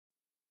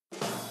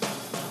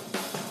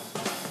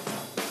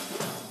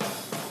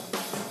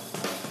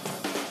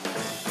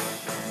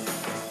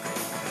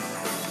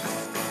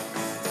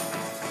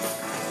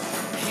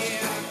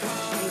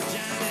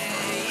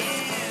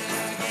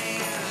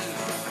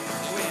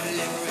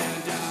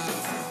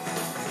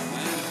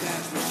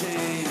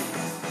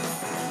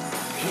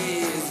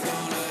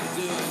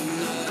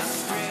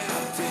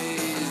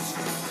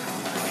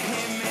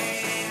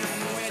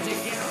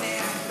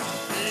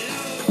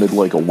sounded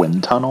like a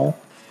wind tunnel.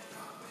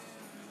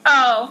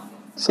 Oh,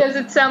 does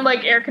it sound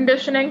like air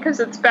conditioning because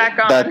it's back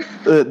on?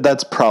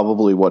 That's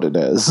probably what it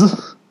is.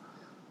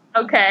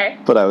 Okay.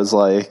 But I was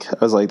like,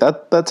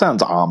 that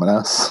sounds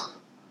ominous.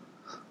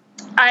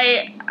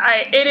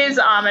 It is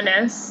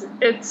ominous.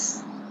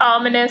 It's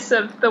ominous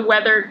of the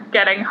weather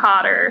getting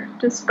hotter,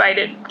 despite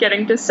it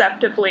getting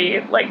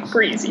deceptively,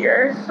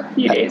 breezier a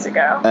few days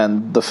ago.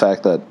 And the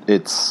fact that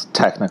it's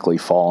technically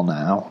fall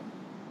now.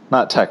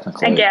 Not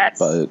technically, I guess.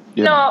 But,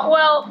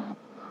 well...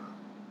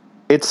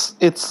 It's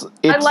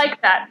I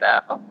like that,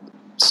 though.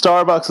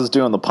 Starbucks is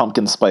doing the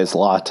pumpkin spice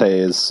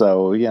lattes,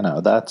 so,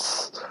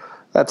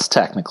 that's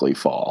technically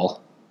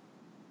fall.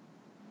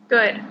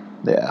 Good.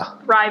 Yeah.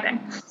 Thriving.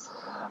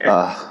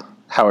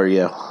 How are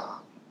you?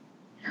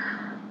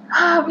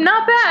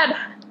 Not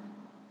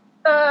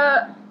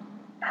bad.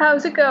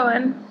 How's it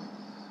going?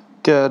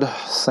 Good.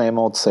 Same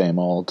old, same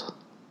old.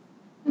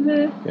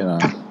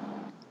 Mm-hmm.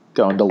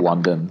 Going to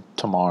London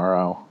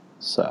tomorrow,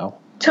 so.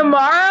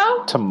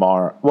 Tomorrow?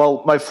 Tomorrow.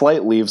 Well, my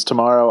flight leaves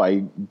tomorrow.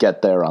 I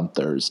get there on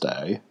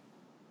Thursday.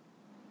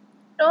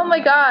 Oh my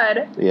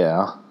god.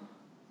 Yeah.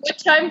 What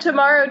time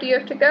tomorrow do you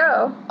have to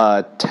go?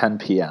 10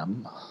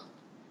 p.m.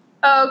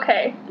 Oh,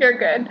 okay, you're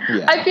good.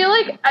 Yeah. I feel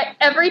like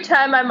every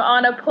time I'm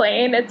on a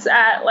plane, it's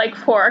at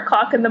 4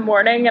 o'clock in the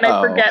morning, and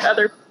I forget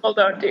other people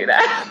don't do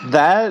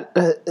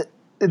that.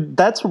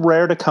 That's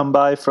rare to come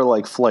by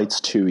for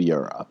flights to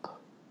Europe,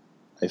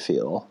 I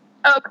feel.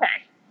 Okay.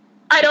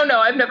 I don't know.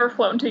 I've never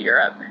flown to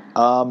Europe.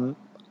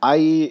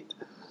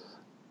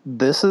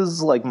 This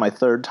is my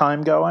third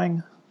time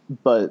going,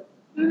 but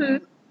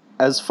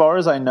as far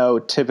as I know,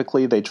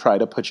 typically they try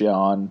to put you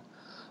on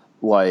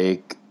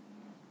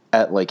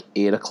at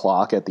 8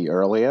 o'clock at the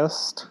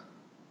earliest,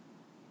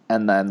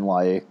 and then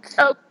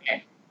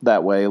okay,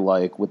 that way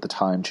with the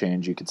time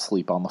change you could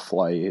sleep on the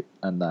flight,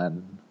 and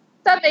then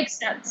that makes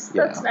sense.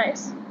 Yeah. That's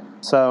nice.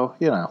 So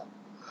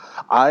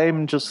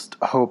I'm just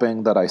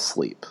hoping that I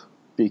sleep,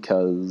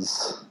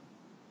 because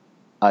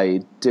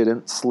I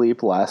didn't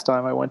sleep last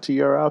time I went to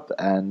Europe,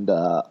 and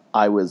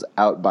I was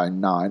out by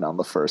 9 on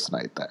the first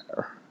night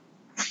there.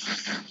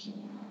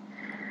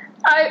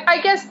 I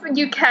guess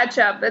you catch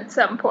up at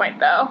some point,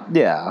 though.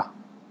 Yeah,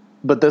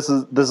 but this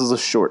is a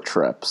short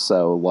trip,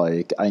 so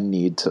I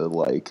need to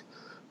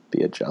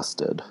be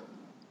adjusted.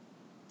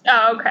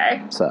 Oh,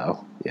 okay.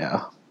 So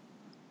yeah,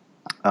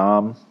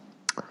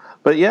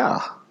 but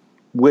yeah,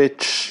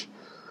 which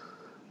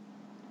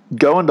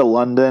going to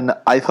London,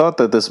 I thought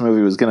that this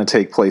movie was going to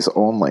take place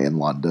only in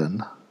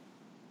London.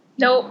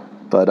 Nope.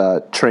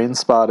 But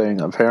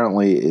Trainspotting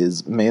apparently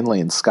is mainly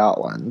in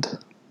Scotland.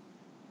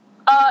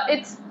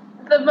 It's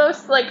the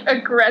most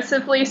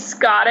aggressively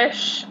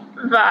Scottish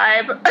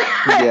vibe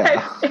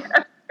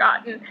I've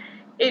gotten.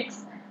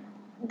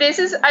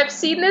 I've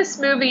seen this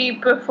movie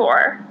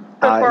before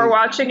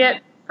watching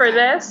it for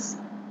this.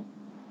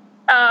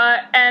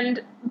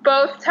 And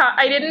both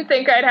I didn't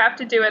think I'd have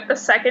to do it the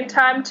second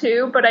time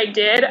too, but I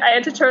did. I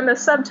had to turn the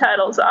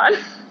subtitles on.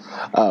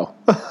 Oh.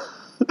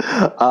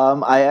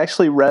 I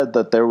actually read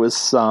that there was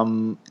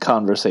some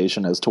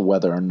conversation as to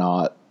whether or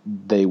not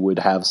they would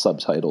have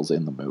subtitles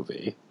in the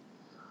movie.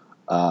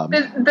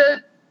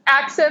 The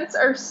accents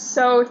are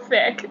so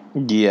thick.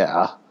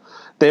 Yeah.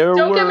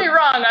 Don't get me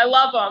wrong, I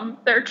love them.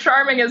 They're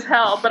charming as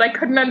hell, but I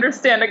couldn't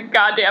understand a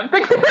goddamn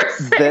thing they were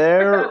saying.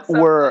 There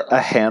were a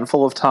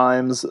handful of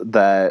times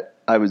that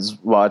I was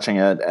watching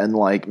it, and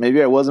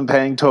maybe I wasn't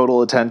paying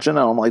total attention,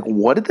 and I'm like,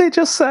 what did they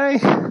just say?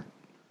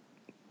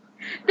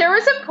 There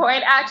was a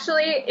point,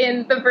 actually,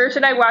 in the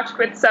version I watched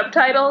with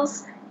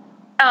subtitles,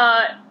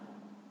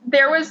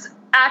 there was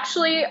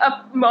actually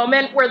a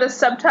moment where the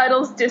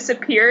subtitles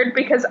disappeared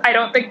because I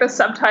don't think the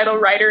subtitle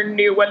writer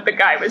knew what the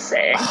guy was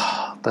saying.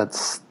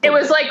 It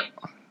was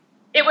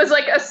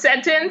like a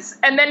sentence,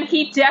 and then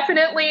he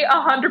definitely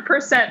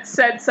 100%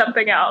 said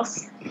something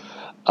else.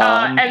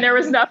 And there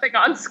was nothing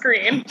on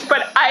screen,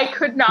 but I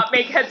could not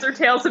make heads or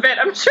tails of it.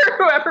 I'm sure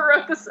whoever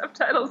wrote the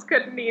subtitles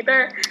couldn't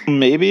either.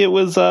 Maybe it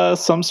was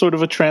some sort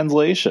of a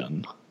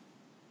translation.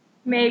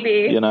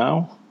 Maybe. I don't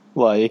know.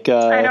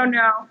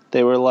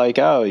 They were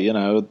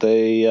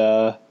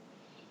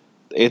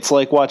it's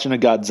like watching a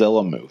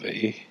Godzilla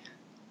movie.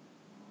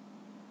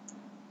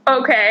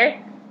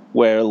 Okay.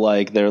 Where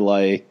they're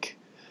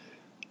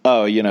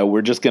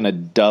we're just gonna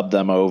dub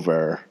them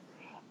over,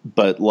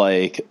 but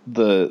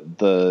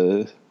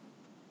the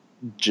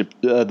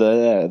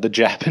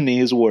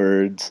Japanese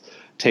words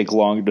take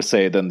longer to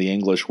say than the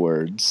English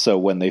words. So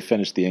when they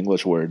finish the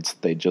English words,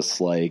 they just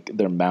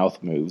their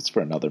mouth moves for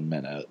another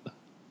minute.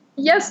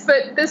 Yes,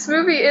 but this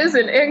movie is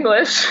in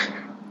English.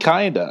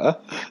 Kinda.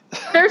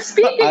 They're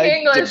speaking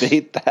English. I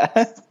debate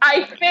that.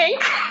 I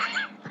think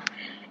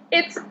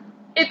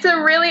it's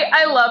a really,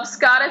 I love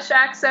Scottish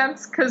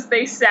accents because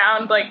they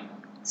sound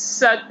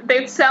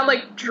they sound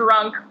like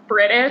drunk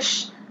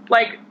British,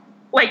 like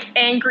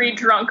angry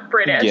drunk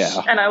British,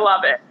 yeah. And I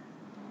love it.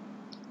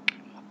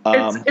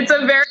 It's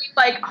a very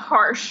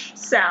harsh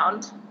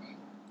sound.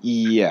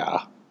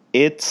 Yeah,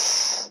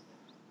 it's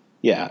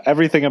Yeah,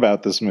 everything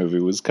about this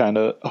movie was kind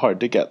of hard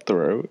to get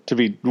through, to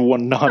be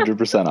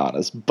 100%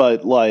 honest.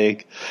 But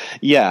like,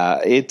 yeah,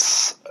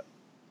 it's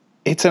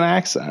an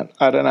accent.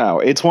 I don't know.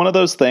 It's one of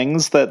those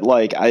things that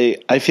like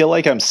I feel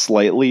like I'm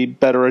slightly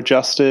better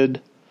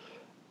adjusted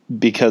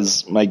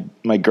because my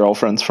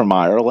girlfriend's from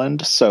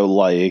Ireland, so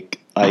like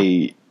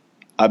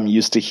I'm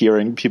used to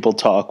hearing people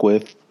talk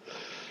with,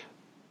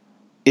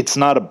 it's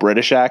not a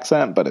British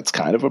accent, but it's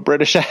kind of a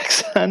British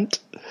accent.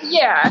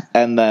 Yeah.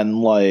 And then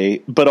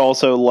like, but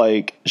also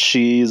like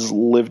she's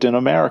lived in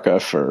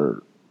America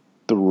for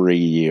 3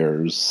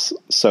 years.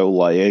 So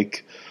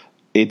like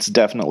it's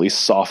definitely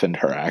softened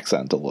her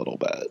accent a little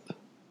bit.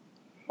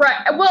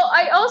 Right. Well,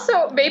 I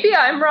also, maybe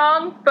I'm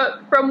wrong,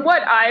 but from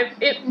what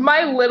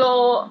my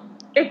little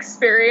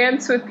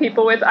experience with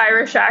people with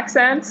Irish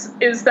accents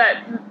is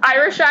that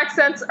Irish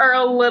accents are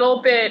a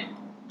little bit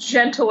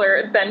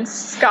gentler than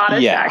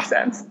Scottish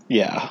accents.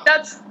 Yeah.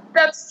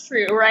 That's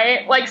true,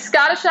 right? Like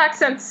Scottish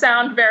accents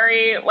sound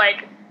very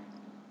like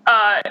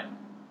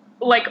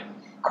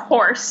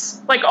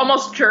coarse, like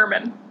almost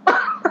German.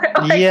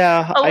 Like,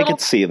 yeah, I could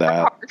see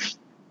that. Harsh.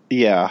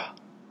 Yeah.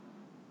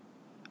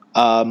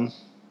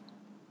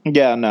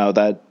 Yeah, no,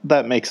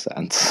 that makes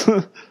sense.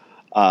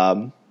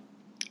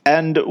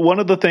 And one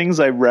of the things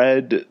I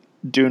read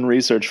doing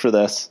research for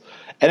this,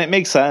 and it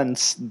makes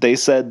sense, they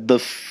said the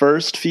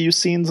first few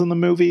scenes in the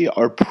movie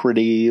are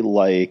pretty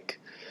like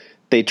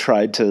they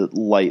tried to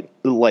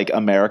like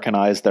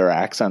Americanize their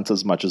accents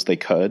as much as they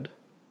could.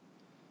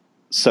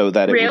 So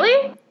that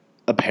really?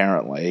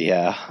 Apparently,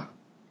 yeah.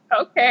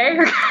 Okay.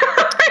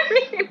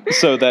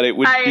 So that it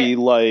would be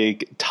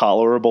like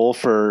tolerable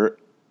for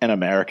an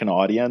American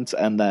audience,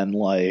 and then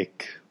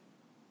like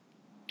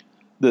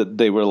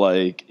they were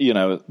like, you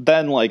know,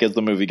 then like as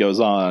the movie goes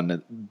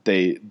on,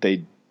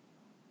 they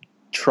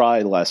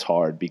try less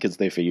hard because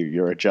they figure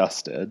you're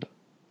adjusted.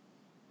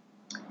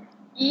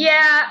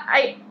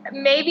 Yeah,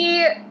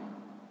 maybe,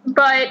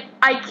 but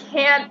I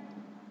can't.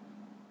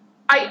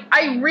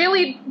 I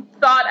really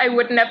thought I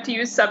wouldn't have to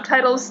use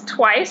subtitles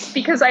twice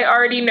because I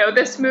already know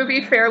this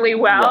movie fairly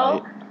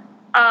well.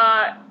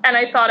 Right. And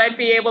I thought I'd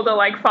be able to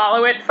like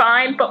follow it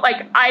fine, but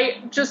like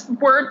I just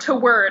word to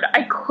word,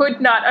 I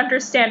could not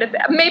understand it.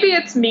 Maybe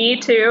it's me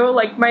too,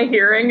 like my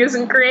hearing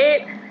isn't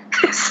great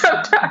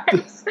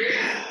sometimes.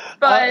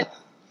 But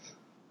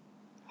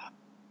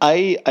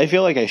I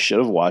feel like I should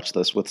have watched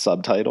this with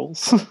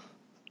subtitles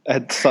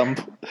at some,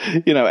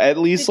 you know, at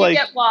least. Did you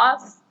get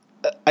lost?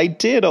 I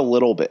did a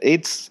little bit.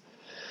 It's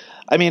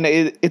a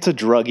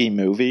druggy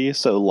movie,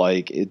 so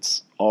like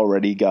it's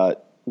already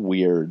got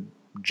weird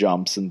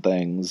jumps and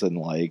things and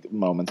like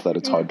moments that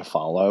it's hard to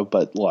follow,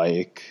 but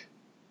like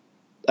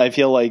I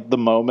feel like the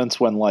moments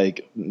when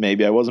like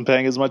maybe I wasn't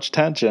paying as much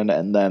attention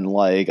and then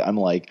like I'm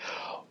like,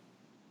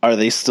 are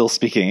they still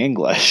speaking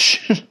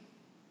English?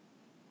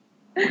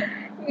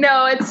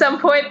 No, at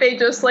some point they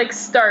just like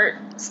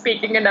start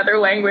speaking another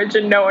language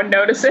and no one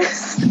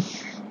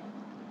notices.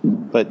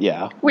 But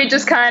yeah, we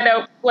just kind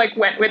of like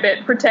went with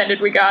it,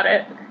 pretended we got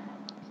it.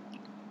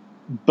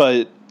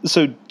 But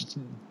so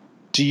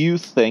do you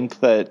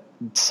think that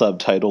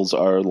subtitles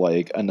are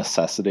like a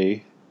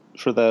necessity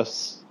for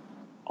this?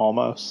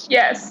 Almost.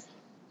 Yes.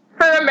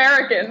 For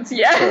Americans,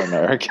 yes. For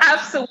Americans.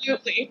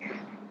 Absolutely.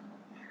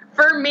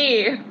 For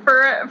me,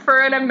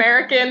 for an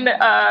American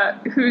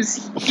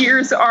whose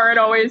ears aren't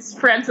always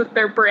friends with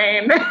their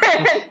brain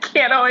and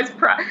can't always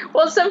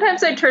well,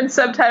 sometimes I turn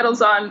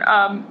subtitles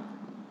on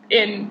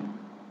in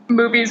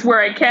movies where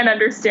I can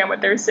understand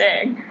what they're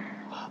saying.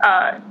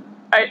 I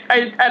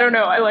don't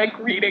know. I like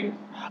reading.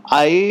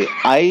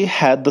 I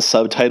had the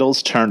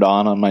subtitles turned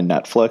on my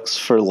Netflix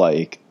for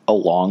like a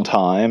long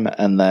time,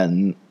 and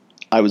then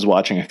I was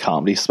watching a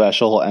comedy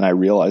special and I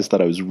realized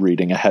that I was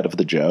reading ahead of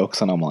the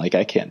jokes, and I'm like,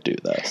 I can't do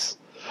this.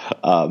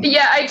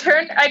 Yeah,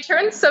 I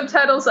turn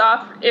subtitles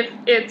off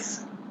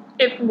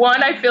if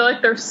one, I feel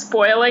like they're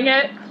spoiling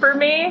it for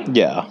me.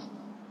 Yeah.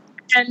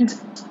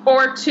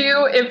 Or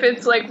two, if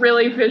it's like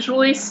really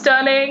visually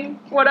stunning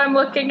what I'm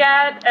looking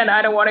at, and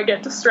I don't want to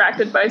get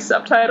distracted by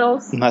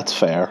subtitles. That's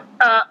fair.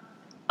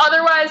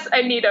 Otherwise,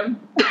 I need them.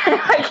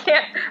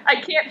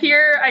 I can't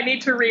hear. I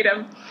need to read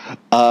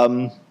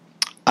them.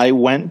 I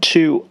went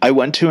to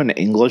an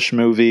English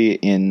movie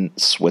in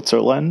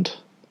Switzerland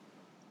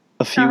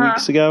a few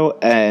weeks ago,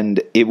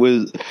 and it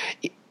was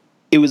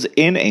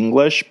in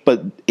English,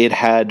 but it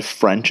had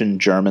French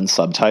and German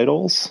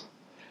subtitles.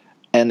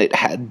 And it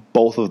had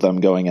both of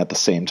them going at the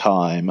same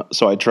time,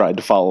 so I tried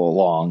to follow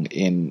along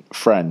in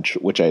French,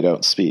 which I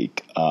don't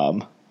speak. So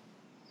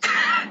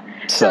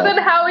then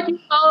how would you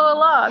follow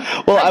along?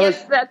 Well, I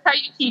guess that's how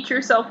you teach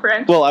yourself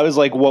French. Well, I was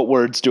like, what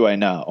words do I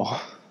know?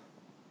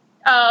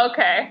 Oh,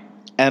 okay.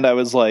 And I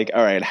was like,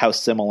 all right, how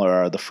similar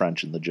are the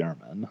French and the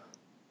German?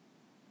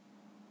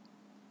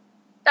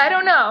 I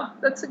don't know.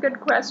 That's a good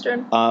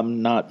question.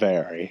 Not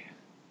very.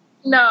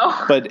 No.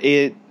 But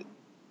in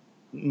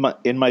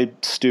my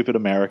stupid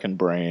American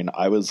brain,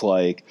 I was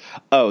like,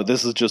 oh,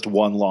 this is just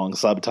one long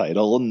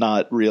subtitle,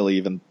 not really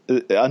even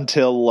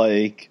until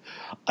like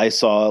I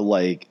saw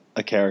like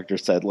a character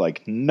said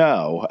like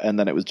no, and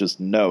then it was just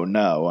no,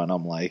 and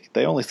I'm like,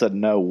 they only said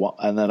no,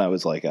 and then I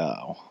was like,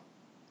 oh,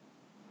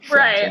 French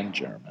Right. and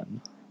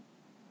German.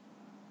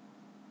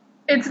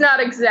 It's not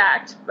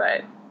exact,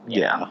 but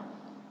you know.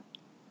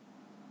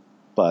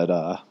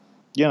 But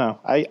you know,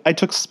 I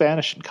took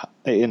Spanish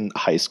in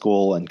high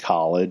school and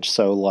college,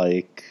 so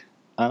like,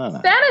 I don't know.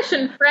 Spanish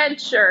and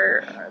French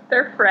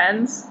they're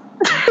friends.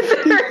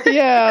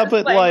 Yeah,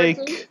 but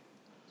languages.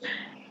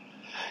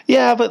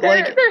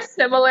 They're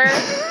similar.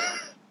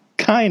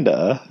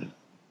 Kinda.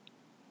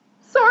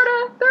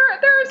 Sorta.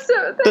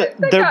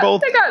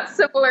 They got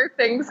similar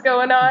things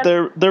going on.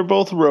 They're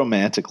both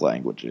romantic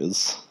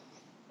languages.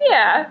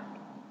 Yeah.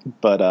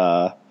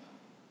 But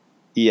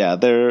yeah,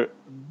 they're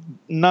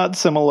not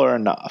similar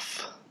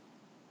enough.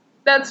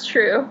 That's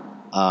true.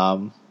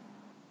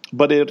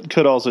 But it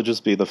could also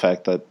just be the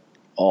fact that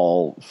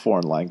all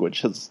foreign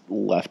language has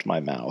left my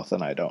mouth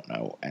and I don't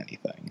know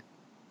anything.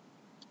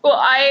 Well,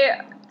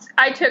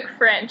 I took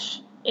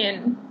French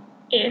in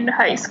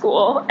high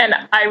school and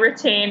I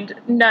retained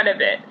none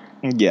of it.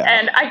 Yeah.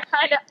 And I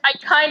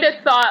kind of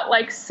thought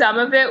like some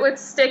of it would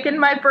stick in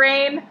my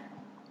brain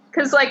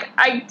cuz like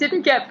I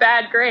didn't get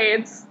bad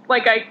grades.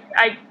 Like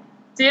I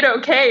did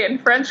okay in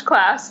French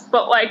class,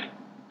 but like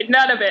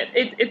none of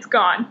it's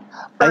gone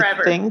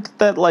forever. I think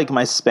that like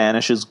my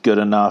Spanish is good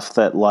enough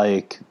that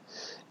like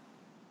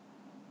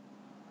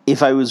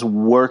if I was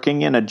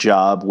working in a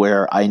job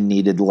where I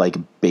needed like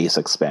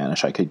basic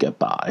Spanish, I could get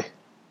by.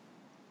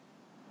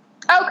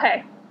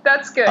 Okay,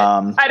 that's good.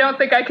 I don't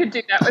think I could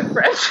do that with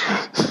French.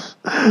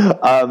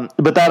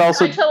 But that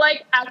also I tried to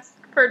like ask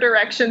for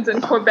directions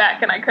in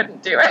Quebec and I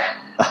couldn't do it.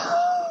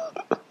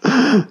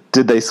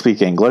 Did they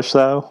speak English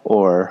though,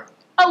 or?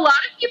 A lot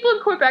of people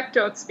in Quebec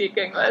don't speak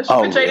English,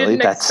 Oh, which really? I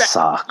didn't That expect.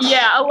 sucks.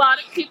 Yeah, a lot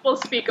of people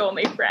speak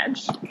only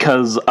French.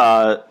 Because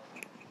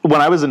when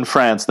I was in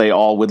France, they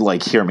all would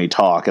like hear me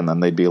talk, and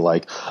then they'd be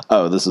like,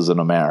 "Oh, this is an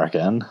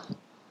American,"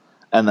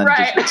 and then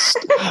Right.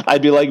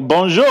 I'd be like,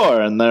 "Bonjour,"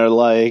 and they're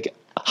like,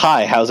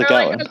 "Hi, how's it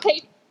They're going?" like,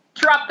 okay,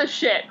 drop the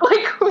shit.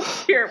 Like,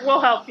 here,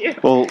 we'll help you.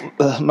 Well,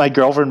 my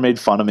girlfriend made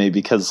fun of me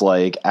because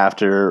like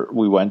after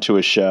we went to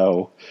a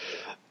show,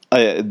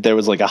 there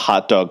was like a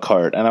hot dog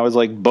cart, and I was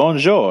like,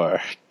 "Bonjour,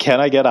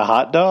 can I get a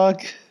hot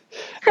dog?"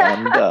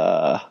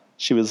 And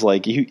she was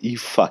like, "You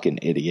fucking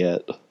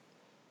idiot."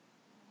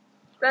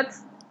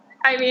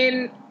 I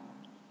mean,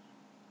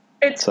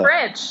 it's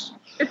French.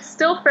 It's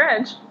still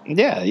French.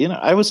 Yeah, you know,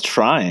 I was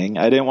trying.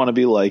 I didn't want to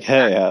be like,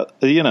 hey,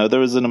 you know, there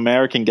was an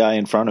American guy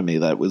in front of me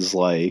that was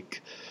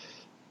like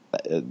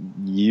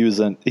he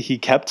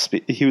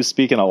was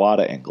speaking a lot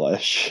of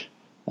English,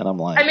 and I'm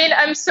like, I mean,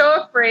 I'm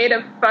so afraid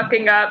of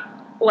fucking up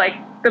like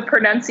the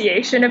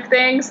pronunciation of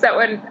things that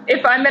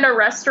if I'm in a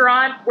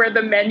restaurant where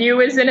the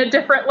menu is in a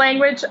different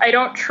language, I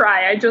don't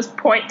try. I just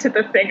point to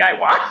the thing I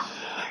want.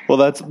 Well,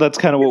 that's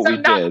kind of what we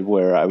did,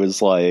 where I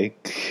was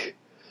like,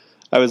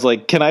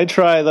 can I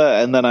try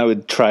that? And then I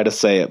would try to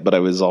say it, but I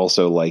was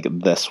also like,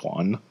 this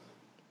one.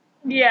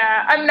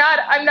 Yeah, I'm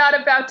not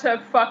about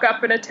to fuck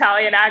up an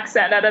Italian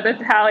accent at an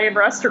Italian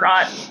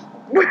restaurant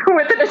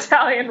with an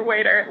Italian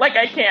waiter. Like,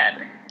 I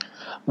can't.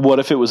 What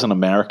if it was an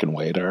American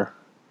waiter?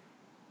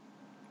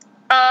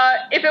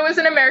 If it was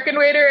an American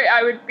waiter,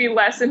 I would be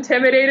less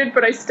intimidated,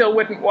 but I still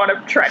wouldn't want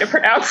to try to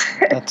pronounce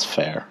it. That's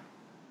fair.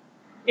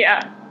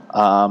 Yeah.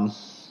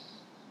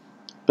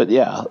 But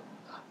yeah.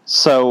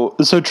 So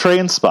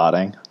Train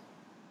Spotting.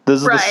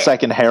 This is the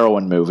second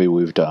heroin movie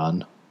we've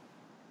done.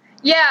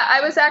 Yeah,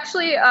 I was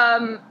actually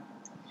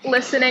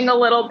listening a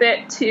little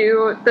bit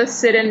to the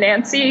Sid and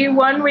Nancy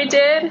one we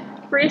did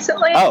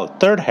recently. Oh,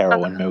 third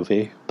heroin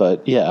movie,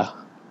 but yeah.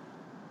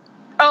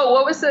 Oh,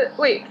 what was it?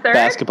 Wait, third?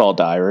 Basketball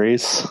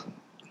Diaries.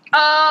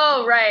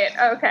 Oh, right.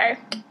 Okay.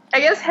 I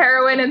guess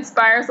heroin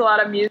inspires a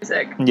lot of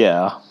music.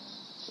 Yeah.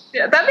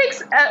 Yeah, that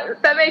makes.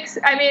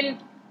 I mean,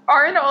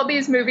 aren't all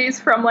these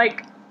movies from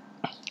like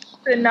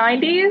the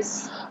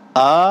 90s?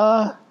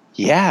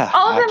 Yeah.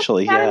 All of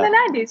actually, them yeah. in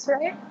the 90s,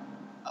 right?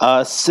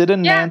 Sid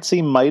and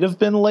Nancy might have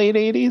been late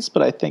 80s,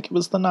 but I think it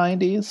was the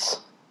 90s.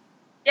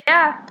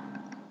 Yeah.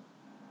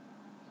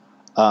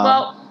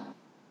 Well,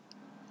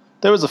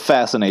 there was a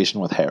fascination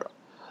with heroin.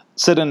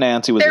 Sid and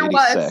Nancy was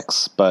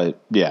 86,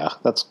 but yeah,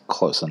 that's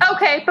close enough.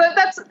 Okay, but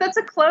that's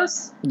a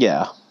close.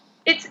 Yeah.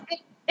 It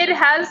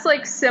has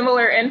like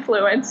similar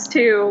influence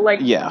too,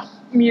 like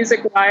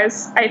music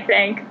wise, I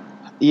think.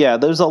 Yeah,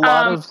 there's a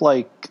lot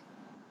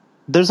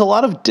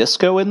of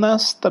disco in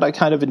this that I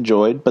kind of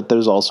enjoyed, but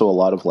there's also a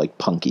lot of like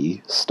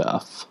punky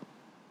stuff.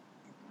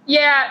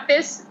 Yeah,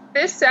 this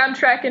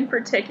soundtrack in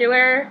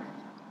particular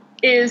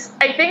is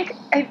I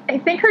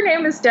think her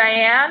name is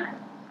Diane.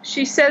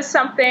 She says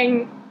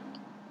something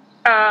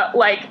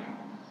like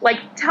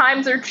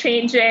times are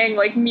changing,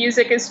 like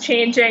music is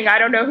changing. I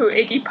don't know who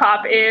Iggy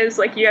Pop is.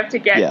 Like you have to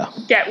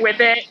get with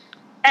it.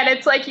 And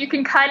it's like you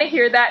can kind of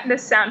hear that in the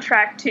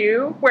soundtrack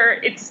too, where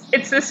it's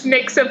this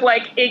mix of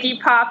like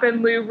Iggy Pop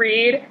and Lou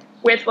Reed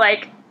with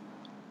like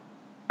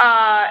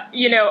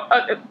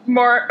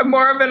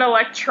more of an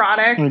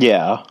electronic.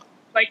 Yeah.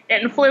 like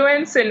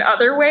influence in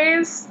other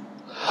ways.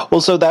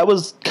 Well, so that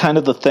was kind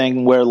of the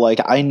thing where like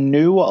I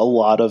knew a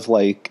lot of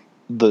like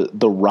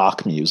the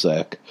rock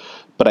music,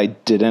 but I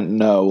didn't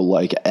know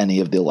like any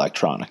of the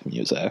electronic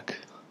music.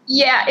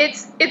 Yeah,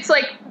 it's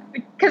like,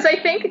 because I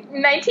think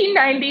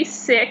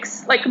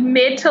 1996, like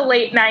mid to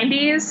late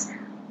 90s,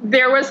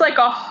 there was like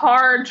a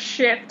hard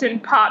shift in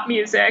pop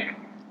music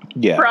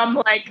from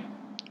like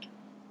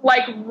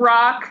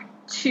rock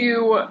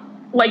to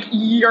like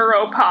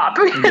Europop.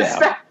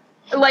 Yeah.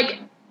 Like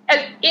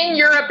in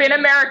Europe, in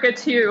America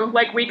too,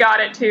 like we got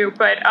it too,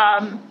 but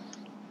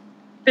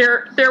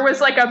there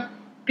was like a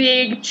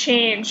big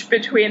change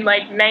between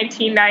like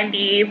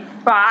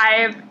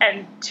 1995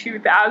 and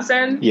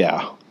 2000.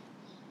 Yeah.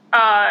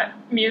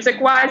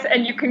 Music-wise,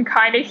 and you can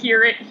kind of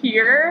hear it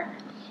here.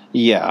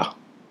 Yeah.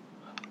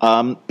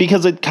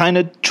 Because it kind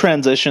of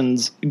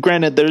transitions.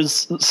 Granted,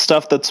 there's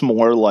stuff that's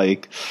more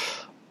like,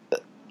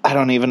 I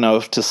don't even know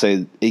if to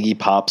say Iggy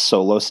Pop's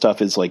solo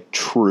stuff is like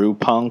true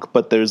punk,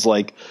 but there's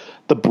like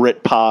the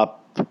Britpop,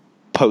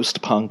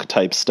 post-punk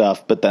type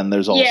stuff, but then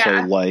there's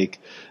also like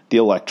the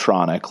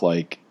electronic,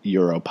 like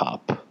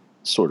Europop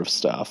sort of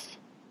stuff.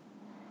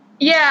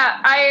 Yeah,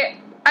 I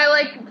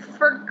like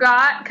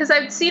forgot, because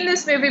I've seen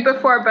this movie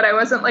before, but I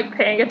wasn't like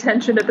paying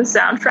attention to the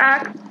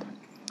soundtrack.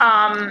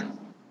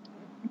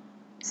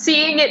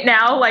 Seeing it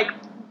now, like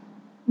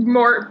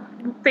more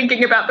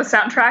thinking about the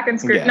soundtrack and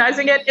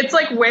scrutinizing it, it's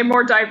like way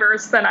more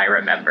diverse than I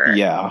remember.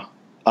 Yeah.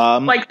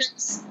 Like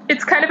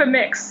it's kind of a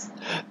mix.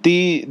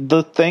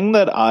 The thing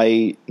that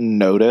I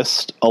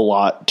noticed a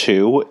lot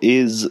too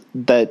is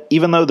that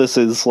even though this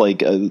is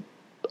like a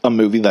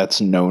movie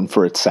that's known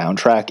for its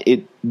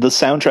soundtrack, the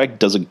soundtrack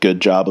does a good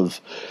job of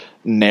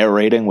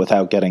narrating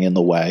without getting in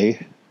the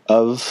way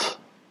of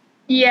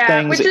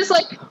things. Which is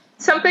like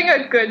something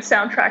a good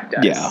soundtrack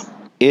does. Yeah.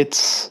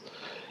 It's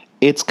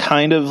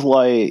kind of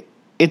like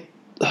it.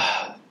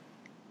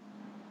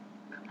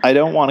 I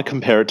don't want to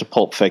compare it to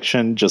Pulp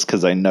Fiction just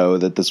because I know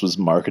that this was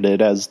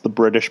marketed as the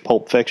British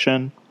Pulp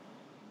Fiction.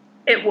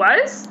 It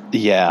was?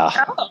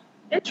 Yeah. Oh,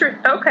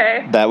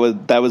 okay. That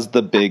was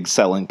the big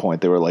selling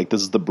point. They were like,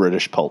 this is the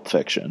British Pulp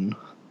Fiction.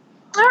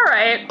 All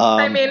right.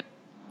 I mean,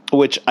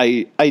 which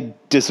I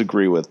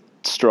disagree with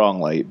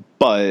strongly,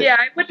 but yeah,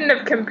 I wouldn't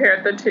have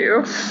compared the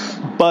two.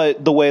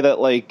 But the way that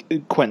like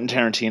Quentin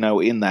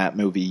Tarantino in that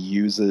movie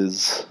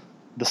uses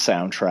the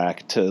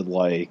soundtrack to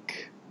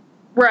like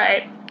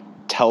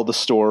tell the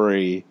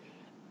story,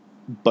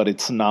 but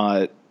it's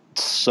not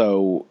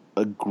so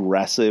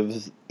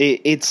aggressive.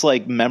 It's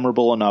like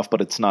memorable enough,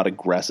 but it's not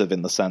aggressive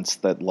in the sense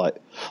that like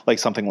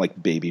something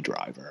like Baby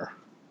Driver.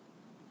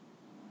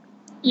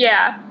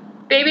 Yeah.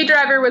 Baby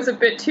Driver was a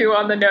bit too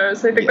on the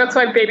nose. I think that's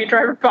why Baby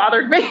Driver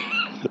bothered me.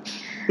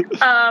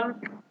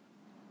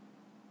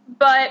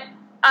 But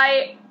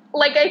I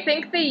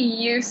think the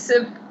use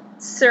of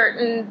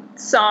certain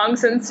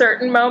songs in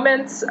certain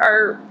moments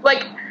are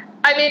like,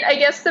 I mean, I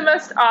guess the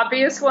most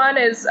obvious one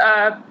is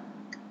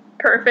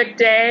Perfect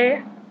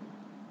Day,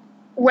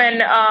 when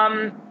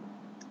Ren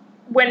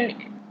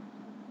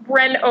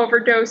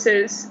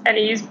overdoses and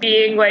he's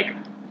being like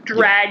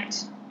dragged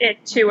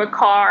into a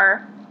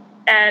car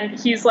and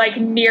he's like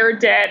near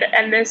dead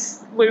and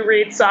this Lou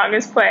Reed song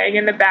is playing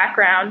in the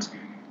background,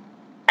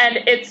 and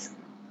it's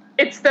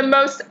the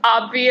most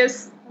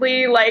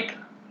obviously like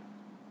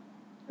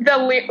the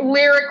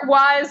lyric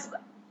wise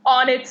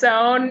on its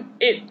own,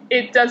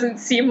 it doesn't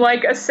seem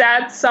like a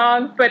sad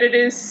song, but it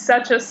is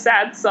such a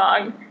sad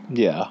song.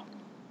 Yeah.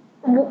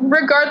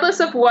 Regardless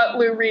of what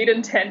Lou Reed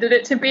intended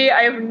it to be,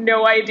 I have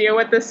no idea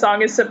what this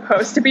song is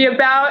supposed to be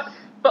about,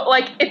 but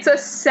like it's a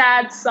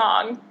sad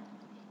song.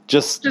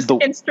 Just the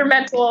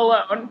instrumental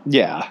alone.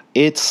 Yeah,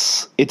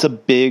 it's a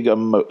big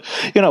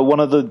one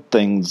of the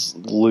things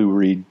Lou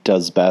Reed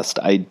does best.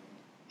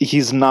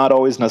 He's not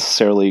always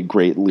necessarily a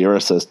great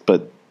lyricist,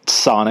 but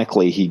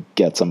sonically he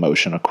gets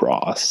emotion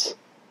across.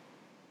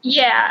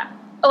 Yeah,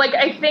 like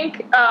I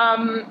think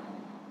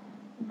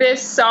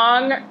this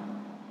song,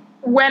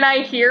 when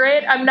I hear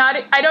it,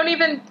 I don't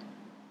even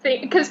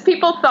think, because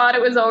people thought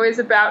it was always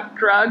about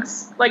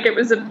drugs, like it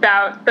was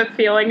about the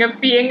feeling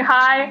of being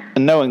high.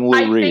 And knowing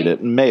Lou Reed,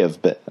 it may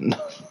have been.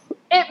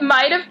 It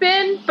might have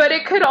been, but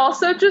it could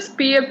also just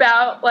be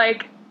about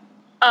like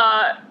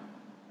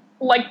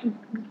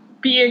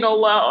being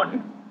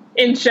alone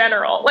in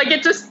general. Like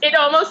it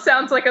almost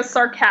sounds like a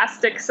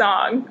sarcastic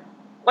song.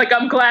 Like,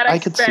 I'm glad I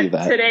spent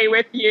today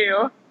with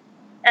you,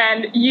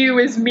 and you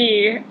is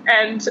me,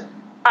 and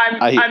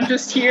I'm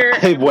just here.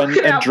 I went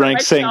and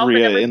drank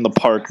sangria in the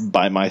park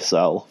by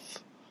myself.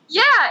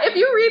 Yeah, if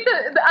you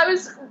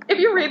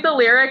read the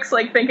lyrics,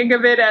 like thinking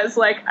of it as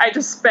like I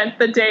just spent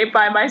the day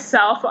by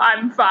myself,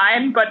 I'm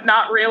fine, but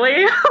not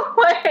really.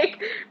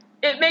 Like,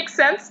 it makes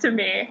sense to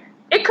me.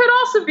 It could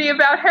also be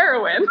about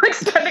heroin, like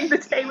spending the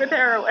day with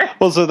heroin.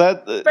 Well, so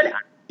that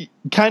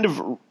kind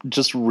of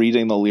just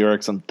reading the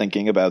lyrics and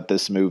thinking about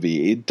this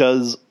movie,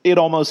 it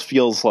almost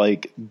feels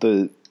like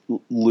the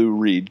Lou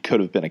Reed could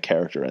have been a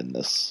character in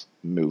this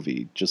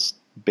movie, just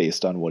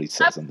based on what he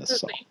says in this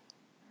song.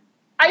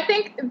 I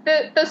think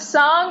the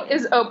song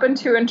is open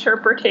to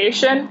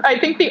interpretation. I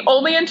think the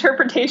only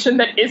interpretation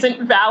that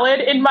isn't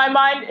valid in my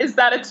mind is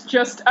that it's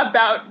just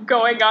about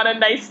going on a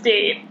nice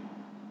date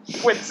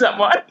with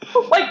someone.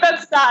 Like,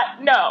 that's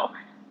not, no.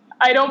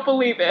 I don't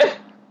believe it.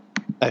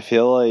 I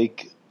feel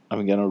like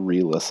I'm going to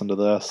re-listen to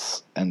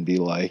this and be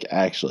like,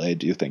 actually, I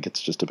do think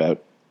it's just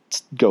about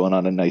going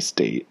on a nice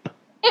date.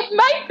 It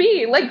might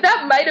be. Like,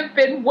 that might have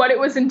been what it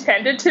was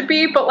intended to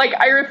be, but, like,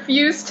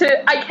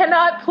 I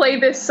cannot play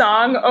this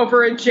song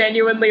over a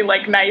genuinely,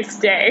 like, nice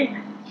day.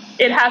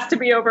 It has to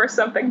be over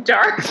something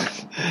dark.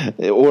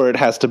 Or it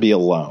has to be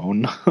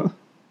alone.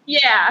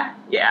 Yeah.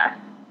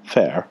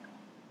 Fair.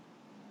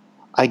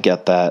 I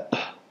get that.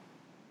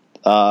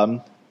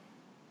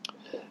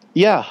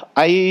 Yeah,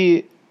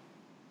 I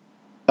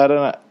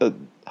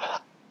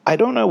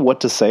don't know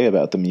what to say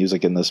about the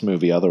music in this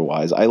movie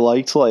otherwise. I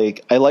liked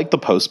the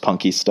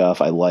post-punky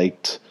stuff. I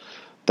liked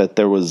that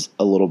there was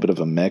a little bit of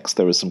a mix.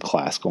 There was some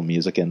classical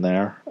music in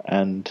there.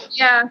 And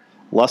yeah.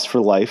 Lust for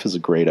Life is a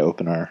great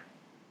opener.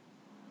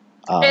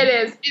 It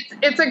is.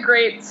 It's a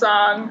great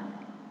song.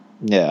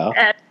 Yeah.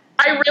 And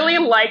I really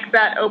like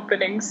that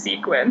opening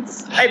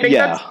sequence. I think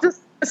that's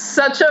just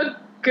such a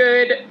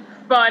good,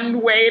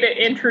 fun way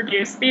to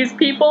introduce these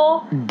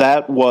people.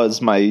 That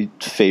was my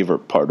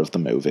favorite part of the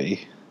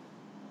movie.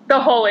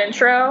 The whole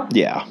intro?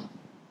 Yeah.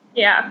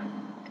 Yeah.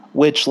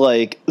 Which,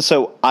 like,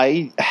 so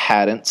I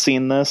hadn't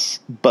seen this,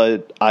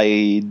 but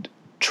I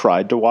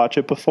tried to watch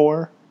it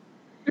before.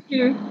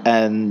 Mm-hmm.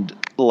 And,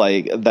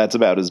 like, that's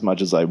about as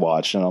much as I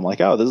watched. And I'm like,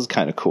 oh, this is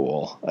kind of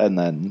cool. And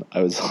then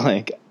I was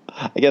like,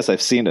 I guess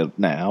I've seen it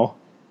now.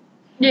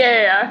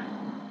 Yeah.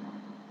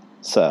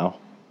 So.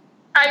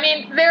 I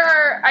mean,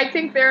 I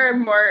think there are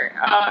more,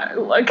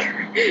 like,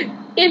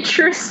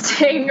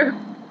 interesting,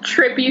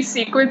 trippy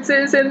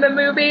sequences in the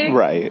movie.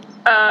 Right.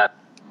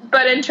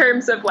 But in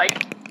terms of,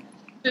 like,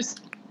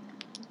 just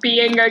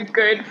being a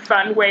good,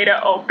 fun way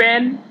to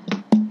open.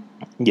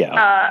 Yeah.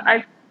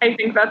 I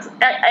think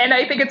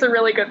I think it's a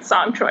really good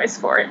song choice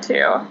for it,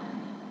 too.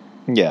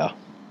 Yeah.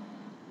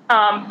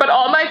 But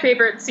all my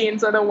favorite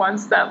scenes are the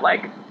ones that,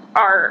 like,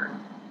 are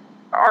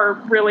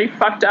really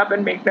fucked up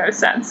and make no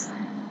sense.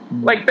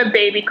 Like the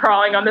baby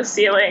crawling on the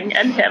ceiling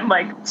and him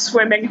like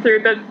swimming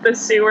through the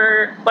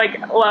sewer. Like,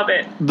 love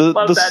it.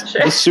 Love that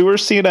shit. The sewer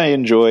scene I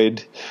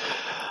enjoyed.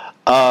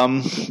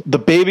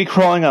 The baby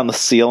crawling on the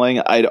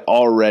ceiling, I'd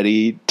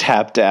already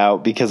tapped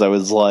out because I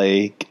was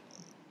like,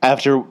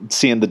 after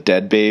seeing the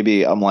dead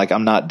baby, I'm like,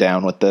 I'm not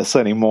down with this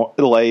anymore.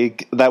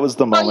 Like, that was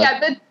the moment. Oh,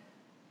 yeah,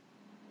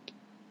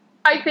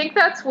 I think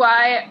that's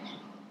why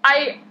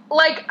I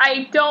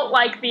don't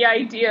like the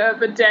idea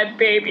of a dead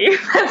baby.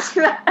 That's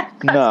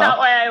not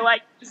why I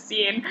like the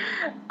scene.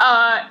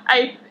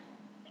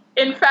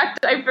 In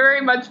fact, I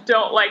very much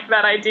don't like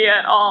that idea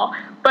at all.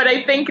 But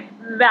I think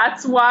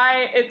that's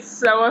why it's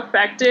so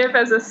effective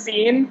as a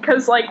scene.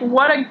 Because, like,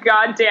 what a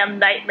goddamn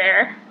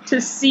nightmare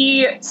to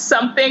see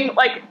something,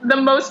 like, the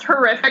most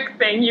horrific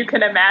thing you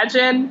can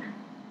imagine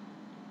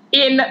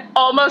in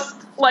almost,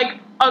 like,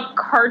 a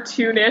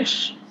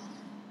cartoonish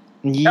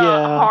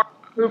horror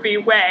movie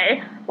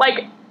way.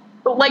 Like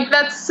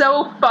that's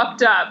so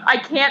fucked up. I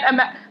can't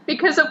imagine,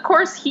 because of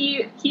course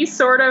he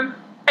sort of,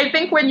 I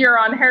think when you're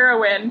on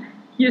heroin,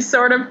 you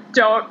sort of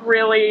don't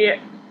really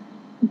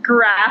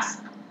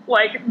grasp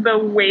like the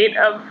weight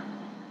of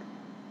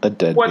a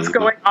dead what's baby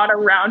going on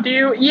around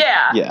you.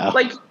 Yeah.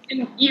 Like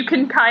you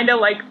can kind of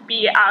like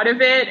be out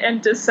of it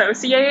and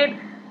dissociate.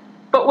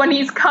 But when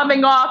he's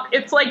coming off,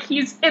 it's like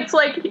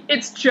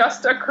it's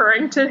just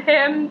occurring to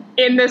him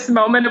in this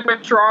moment of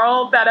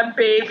withdrawal that a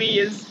baby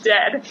is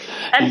dead.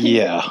 And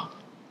he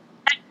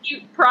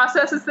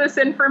processes this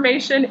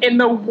information in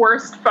the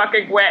worst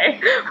fucking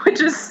way,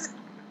 which is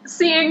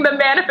seeing the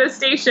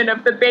manifestation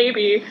of the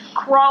baby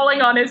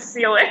crawling on his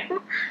ceiling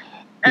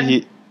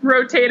and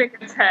rotating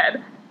its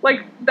head.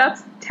 Like,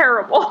 that's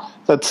terrible.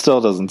 That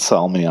still doesn't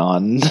sell me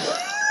on.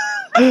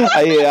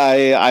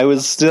 I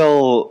was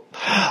still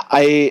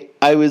I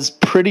was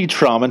pretty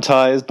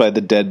traumatized by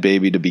the dead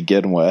baby to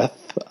begin with.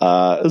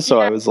 So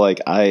I was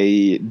like,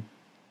 I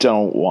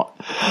don't want,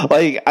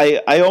 like,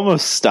 I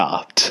almost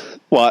stopped.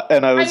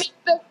 And I mean,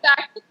 the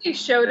fact that they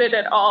showed it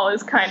at all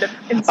is kind of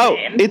insane. Oh,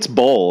 it's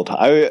bold.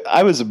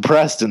 I was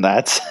impressed in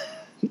that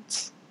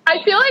sense.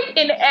 I feel like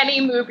in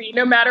any movie,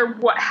 no matter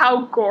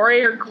how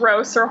gory or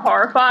gross or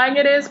horrifying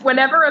it is,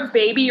 whenever a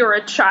baby or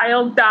a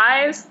child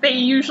dies, they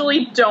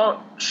usually don't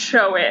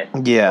show it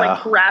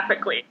like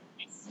graphically.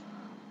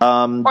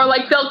 Or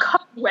like they'll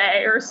cut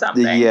away or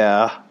something.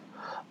 Yeah.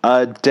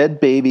 Dead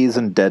babies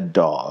and dead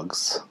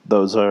dogs.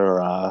 Those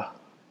are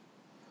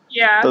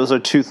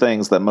two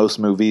things that most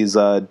movies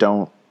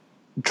don't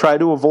try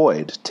to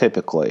avoid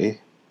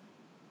typically.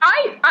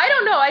 I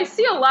don't know. I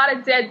see a lot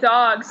of dead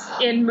dogs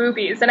in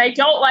movies, and I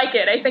don't like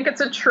it. I think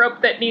it's a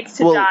trope that needs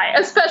to die,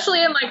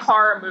 especially in, like,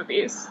 horror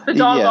movies. The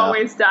dog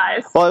always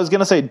dies. Well, I was going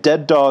to say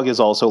dead dog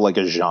is also, like,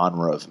 a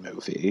genre of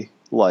movie.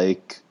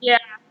 Like,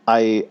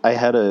 I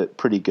had a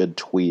pretty good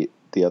tweet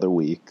the other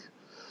week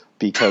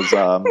because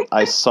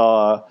I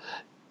saw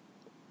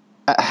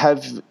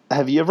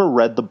Have you ever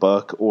read the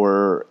book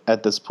or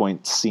at this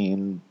point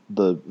seen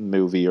the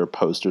movie or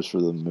posters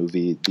for the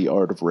movie The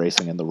Art of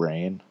Racing in the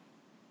Rain?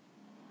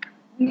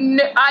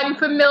 I'm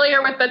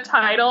familiar with the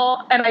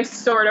title, and I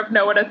sort of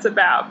know what it's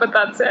about, but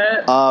that's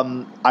it.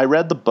 I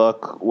read the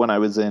book when I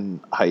was in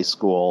high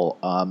school.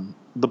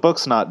 The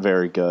book's not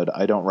very good.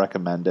 I don't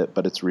recommend it,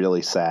 but it's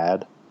really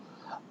sad.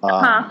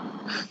 But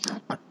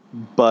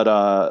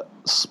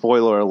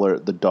spoiler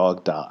alert, the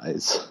dog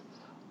dies.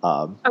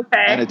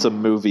 Okay. And it's a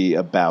movie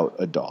about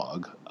a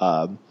dog.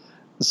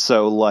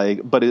 So,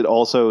 like, but it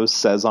also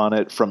says on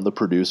it from the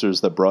producers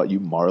that brought you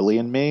Marley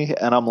and Me,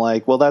 and I'm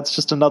like, well, that's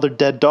just another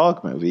dead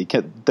dog movie.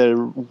 They're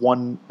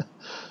one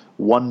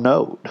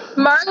note.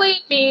 Marley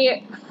and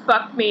Me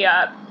fucked me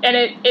up, and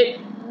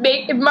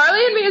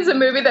Marley and Me is a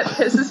movie that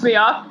pisses me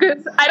off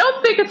because I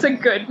don't think it's a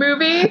good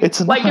movie.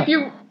 It's like not.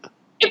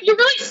 if you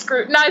really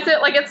scrutinize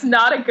it, like it's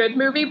not a good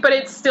movie, but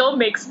it still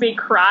makes me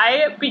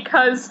cry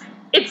because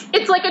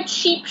it's like a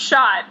cheap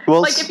shot.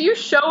 Well, like if you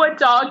show a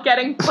dog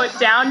getting put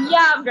down,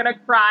 yeah, I'm gonna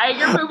cry.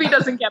 Your movie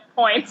doesn't get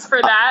points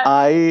for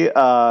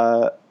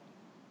that.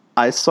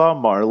 I saw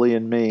Marley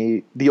and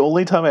Me. The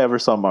only time I ever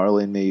saw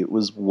Marley and Me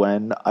was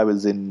when I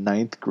was in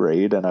 9th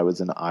grade and I was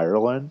in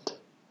Ireland.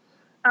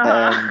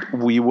 And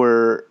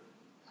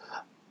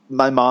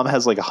my mom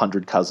has like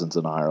 100 cousins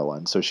in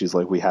Ireland, so she's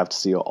like, we have to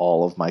see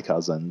all of my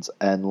cousins.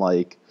 And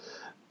like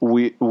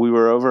we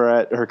were over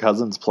at her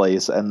cousin's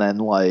place, and then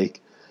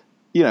like,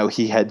 you know,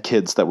 he had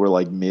kids that were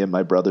like me and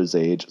my brother's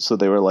age. So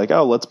they were like,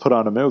 oh, let's put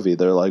on a movie.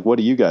 They're like, what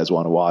do you guys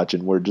want to watch?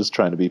 And we're just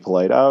trying to be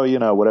polite. Oh, you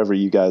know, whatever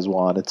you guys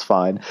want, it's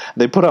fine. And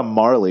they put on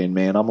Marley and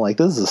Me, and I'm like,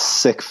 this is a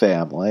sick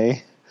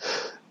family.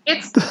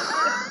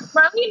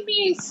 Marley and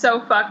Me is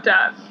so fucked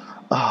up.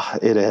 Oh,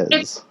 it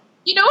is.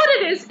 You know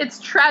what it is? It's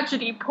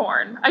tragedy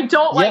porn. I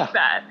don't like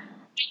that.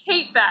 I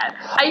hate that.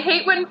 I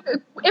hate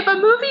if a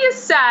movie is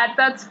sad,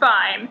 that's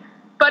fine.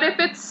 But if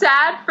it's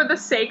sad for the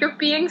sake of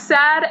being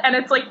sad and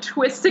it's like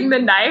twisting the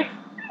knife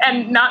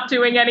and not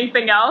doing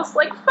anything else,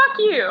 like, fuck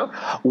you.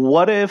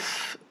 What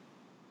if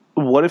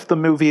the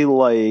movie,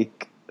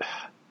 like,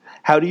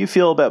 how do you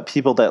feel about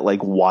people that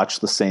like watch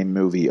the same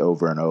movie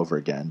over and over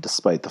again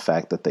despite the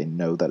fact that they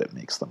know that it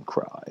makes them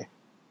cry?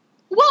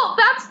 Well,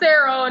 that's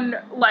their own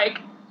like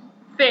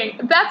thing.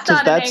 That's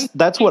not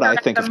that's what I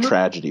think of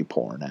tragedy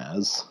porn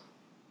as,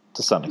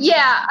 to some extent.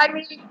 Yeah, I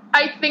mean,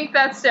 I think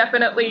that's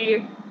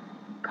definitely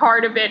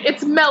part of it.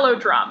 It's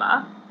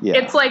melodrama. Yeah.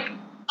 It's like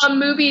a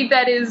movie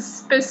that is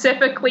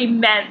specifically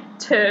meant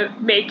to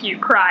make you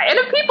cry. And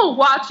if people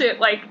watch it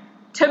like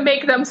to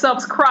make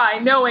themselves cry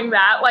knowing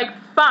that, like,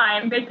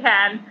 fine, they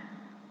can.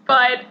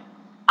 But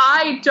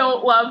I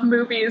don't love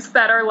movies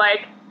that are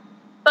like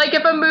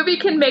if a movie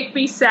can make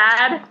me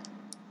sad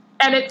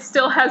and it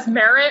still has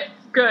merit,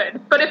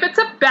 good. But if it's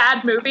a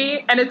bad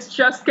movie and it's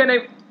just gonna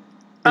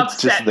upset me,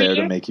 it's just there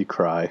to make you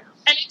cry,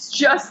 and it's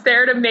just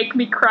there to make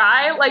me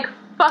cry, like,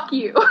 fuck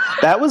you.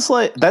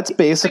 That's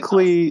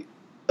basically.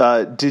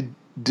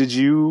 Did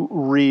you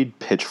read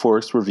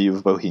Pitchfork's review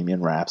of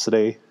Bohemian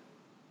Rhapsody?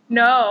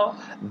 No.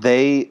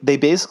 They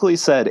basically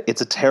said it's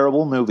a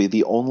terrible movie.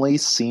 The only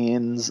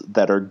scenes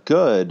that are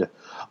good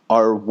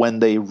are when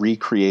they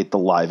recreate the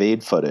Live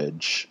Aid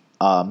footage.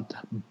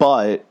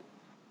 But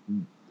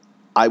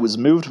I was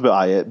moved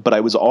by it, but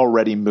I was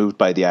already moved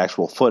by the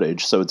actual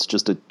footage, so it's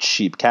just a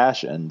cheap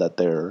cash-in that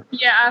they're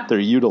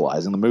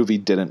utilizing. The movie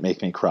didn't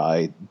make me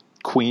cry.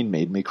 Queen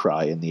made me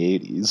cry in the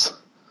 80s.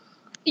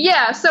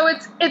 Yeah, so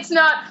it's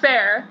not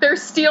fair. They're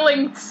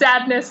stealing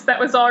sadness that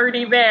was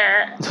already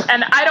there,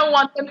 and I don't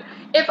want them.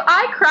 If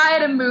I cry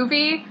at a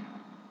movie,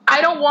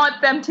 I don't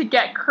want them to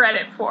get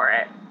credit for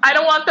it. I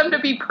don't want them to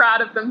be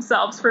proud of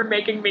themselves for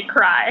making me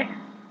cry.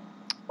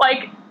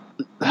 Like,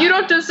 you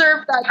don't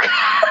deserve that.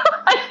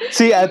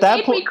 See, at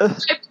that point,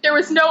 there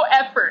was no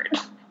effort.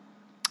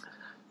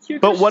 You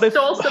just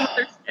stole some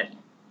other shit.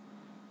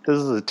 This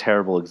is a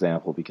terrible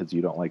example because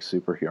you don't like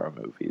superhero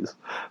movies.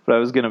 But I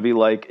was going to be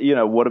like, you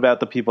know, what about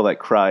the people that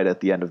cried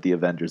at the end of the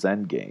Avengers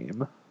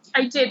Endgame?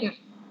 I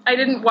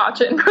didn't watch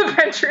it in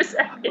Avengers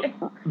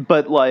Endgame.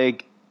 But,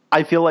 like,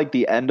 I feel like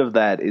the end of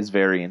that is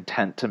very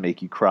intent to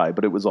make you cry,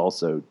 but it was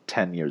also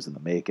 10 years in the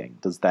making.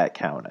 Does that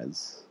count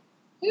as...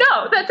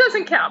 No, that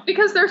doesn't count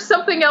because there's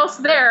something else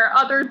there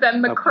other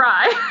than the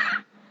cry.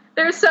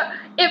 If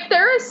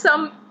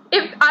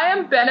I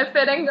am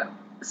benefiting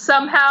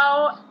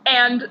somehow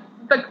and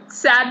the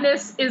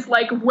sadness is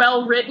like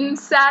well-written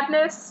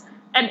sadness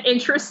and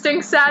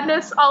interesting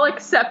sadness, I'll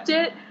accept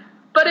it.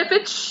 But if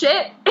it's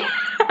shit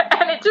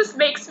and it just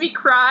makes me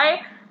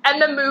cry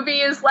and the movie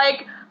is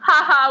like,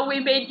 haha, we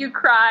made you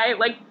cry,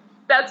 like,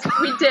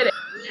 we did it.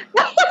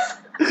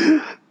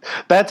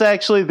 That's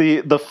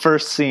actually the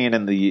first scene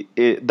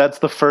that's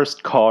the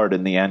first card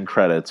in the end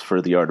credits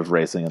for The Art of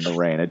Racing in the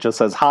Rain. It just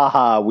says,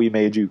 haha, we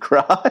made you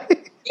cry.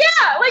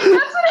 Yeah, like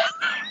that's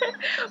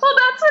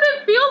what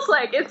it feels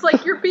like. It's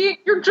like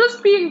you're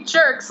just being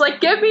jerks. Like,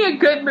 give me a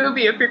good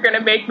movie if you're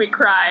gonna make me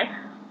cry.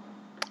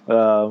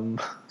 I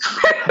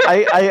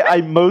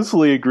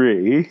mostly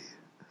agree.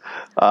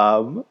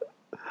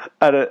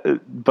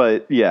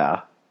 But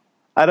yeah,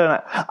 I don't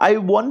know. I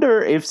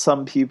wonder if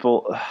some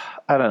people,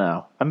 I don't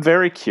know. I'm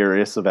very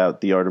curious about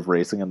The Art of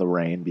Racing in the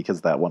Rain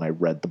because that one I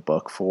read the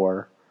book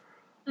for.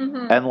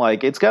 Mm-hmm. And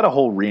like it's got a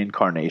whole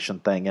reincarnation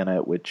thing in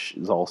it, which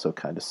is also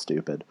kind of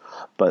stupid.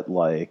 But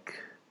like,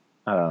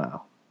 I don't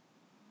know.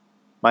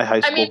 My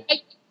high school. I mean, I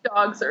think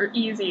dogs are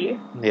easy.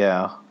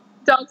 Yeah.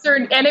 Dogs are,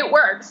 and it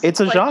works. It's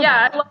a like, genre.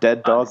 Yeah, I love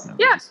Dead dogs. dog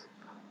movies.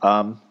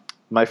 Yeah.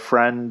 My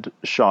friend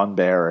Sean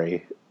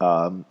Barry,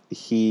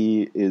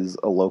 he is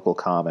a local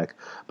comic,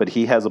 but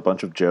he has a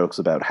bunch of jokes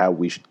about how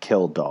we should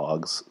kill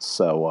dogs.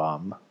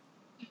 So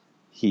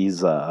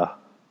he's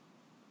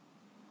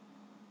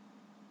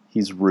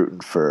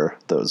rooting for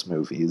those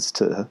movies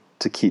to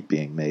keep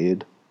being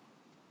made.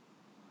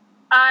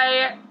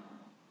 I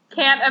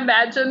can't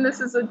imagine this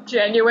is a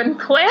genuine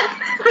plan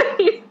that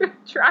he's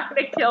trying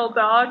to kill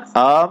dogs.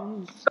 I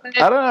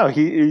don't know.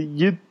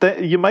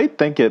 You might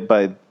think it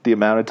by the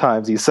amount of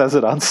times he says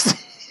it on stage.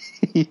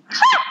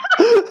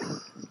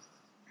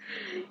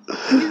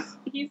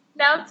 he's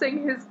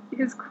announcing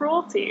his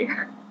cruelty.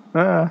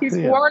 He's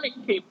yeah.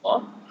 warning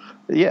people.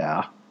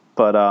 Yeah,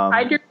 but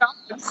hide your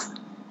dogs.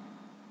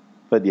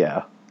 But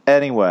yeah.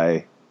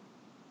 Anyway,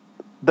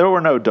 there were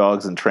no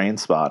dogs in Train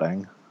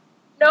Spotting.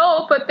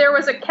 No, but there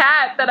was a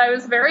cat that I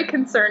was very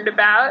concerned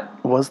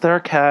about. Was there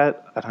a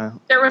cat? I don't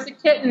know. There was a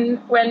kitten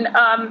when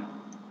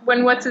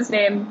what's his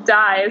name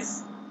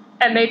dies,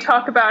 and they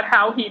talk about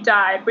how he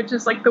died, which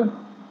is like the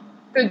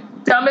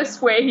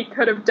dumbest way he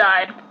could have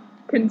died,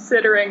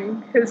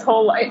 considering his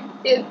whole life.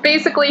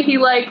 Basically, he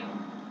like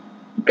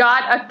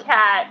got a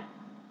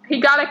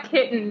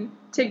kitten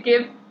to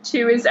give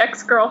to his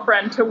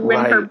ex-girlfriend to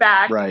win her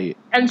back. Right.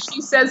 And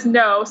she says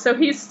no, so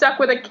he's stuck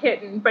with a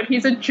kitten, but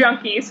he's a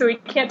junkie, so he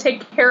can't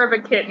take care of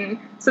a kitten.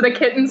 So the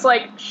kitten's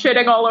like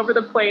shitting all over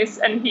the place,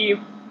 and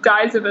he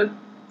dies of a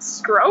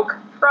stroke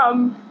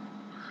from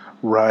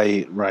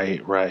Right.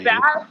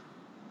 that.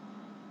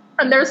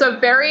 And there's a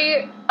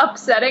very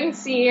upsetting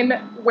scene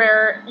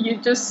where you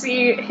just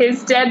see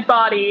his dead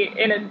body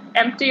in an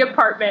empty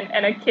apartment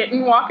and a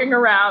kitten walking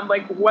around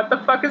like, what the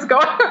fuck is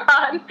going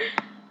on?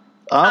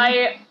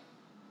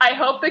 I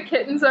hope the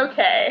kitten's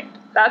okay.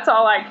 That's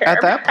all I care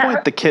At that about.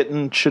 point, the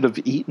kitten should have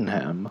eaten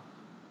him.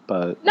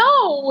 But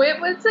no,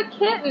 it was a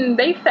kitten.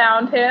 They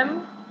found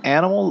him.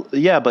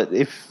 Yeah, but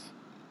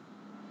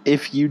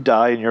if you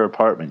die in your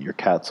apartment, your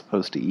cat's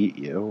supposed to eat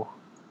you.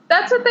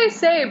 That's what they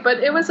say, but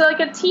it was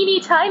like a teeny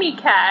tiny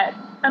cat.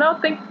 I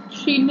don't think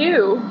she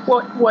knew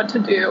what to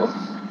do.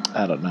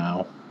 I don't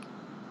know.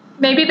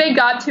 Maybe they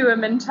got to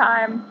him in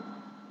time.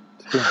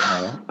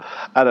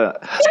 I don't.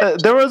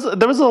 There was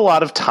a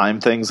lot of time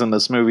things in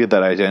this movie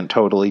that I didn't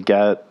totally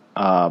get.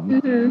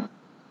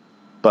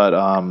 But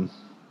I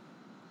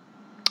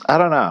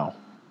don't know.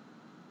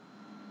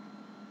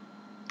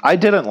 I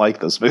didn't like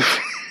this movie.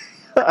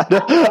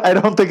 I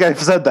don't think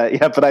I've said that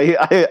yet, but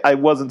I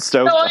wasn't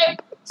stoked. No, I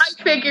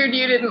figured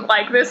you didn't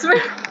like this movie.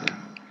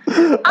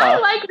 I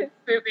like this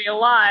movie a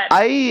lot.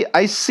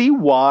 I see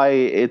why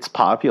it's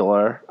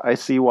popular. I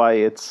see why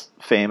it's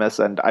famous,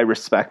 and I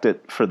respect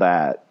it for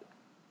that.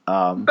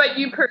 But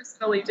you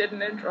personally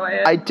didn't enjoy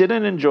it. I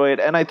didn't enjoy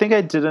it, and I think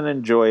I didn't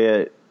enjoy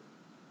it.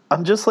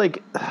 I'm just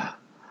like,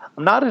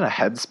 I'm not in a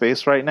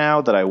headspace right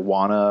now that I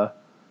want to,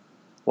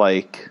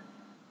 like,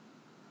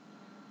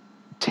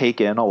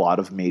 take in a lot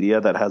of media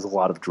that has a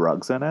lot of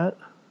drugs in it.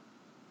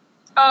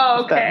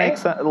 Oh, okay. If that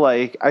makes sense.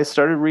 Like, I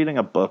started reading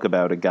a book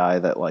about a guy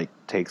that, like,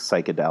 takes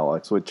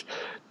psychedelics, which,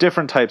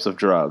 different types of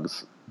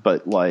drugs,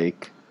 but,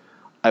 like,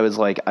 I was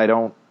like, I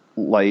don't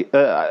like,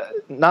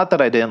 not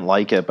that I didn't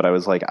like it, but I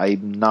was like,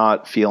 I'm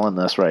not feeling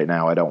this right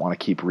now. I don't want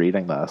to keep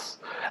reading this.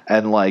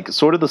 And like,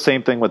 sort of the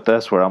same thing with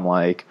this, where I'm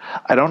like,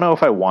 I don't know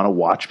if I want to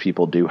watch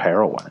people do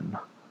heroin.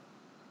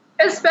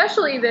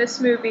 Especially this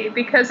movie,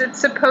 because it's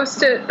supposed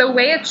to, the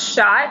way it's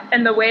shot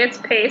and the way it's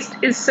paced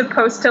is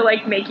supposed to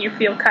like make you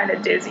feel kind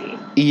of dizzy.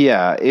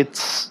 Yeah,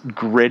 it's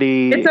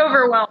gritty. It's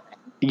overwhelming.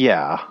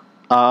 Yeah.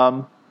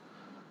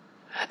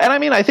 And I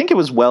mean, I think it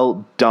was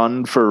well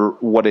done for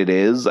what it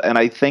is, and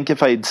I think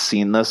if I had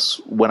seen this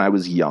when I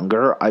was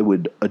younger, I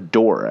would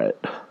adore it.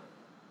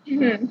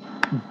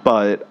 Mm-hmm.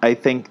 But I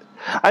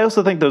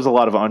also think there's a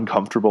lot of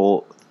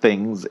uncomfortable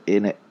things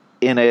in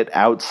it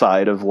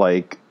outside of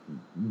like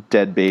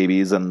dead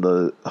babies and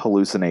the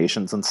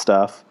hallucinations and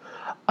stuff.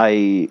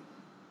 I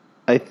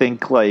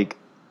think like,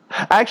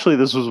 actually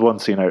this was one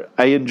scene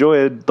I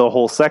enjoyed the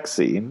whole sex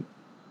scene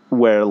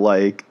where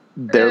like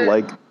they're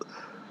like,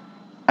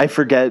 I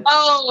forget.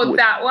 Oh,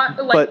 that one,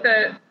 like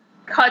the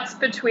cuts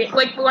between,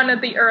 like one of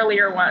the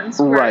earlier ones,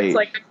 where right? It's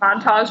like a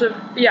montage of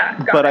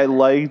But I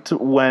liked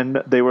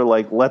when they were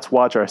like, "Let's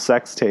watch our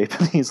sex tape,"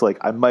 and he's like,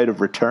 "I might have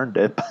returned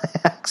it by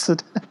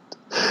accident."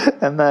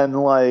 And then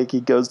like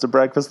he goes to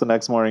breakfast the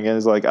next morning and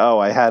he's like, "Oh,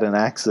 I had an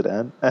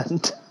accident,"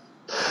 and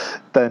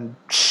then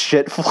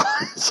shit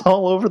flies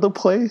all over the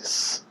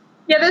place.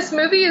 Yeah, this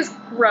movie is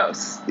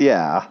gross.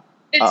 Yeah,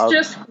 it's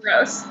just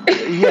gross.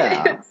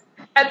 Yeah.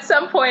 At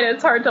some point,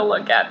 it's hard to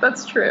look at.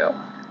 That's true.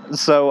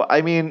 So,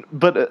 I mean,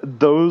 but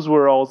those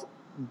were all...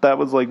 that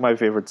was like my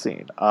favorite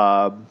scene.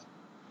 I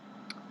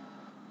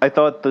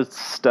thought the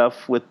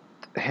stuff with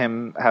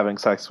him having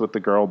sex with the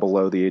girl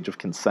below the age of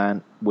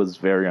consent was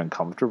very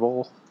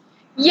uncomfortable.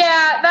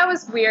 Yeah, that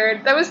was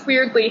weird. That was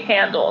weirdly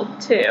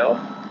handled too.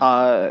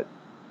 I'd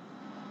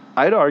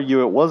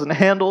argue it wasn't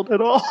handled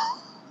at all.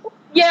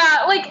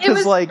 Yeah, like, it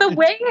was, like, the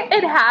way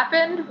it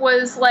happened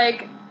was,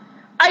 like,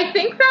 I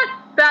think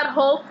that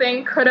whole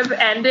thing could have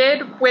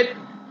ended with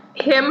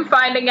him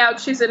finding out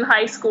she's in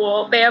high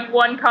school. They have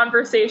one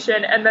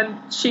conversation, and then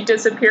she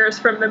disappears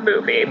from the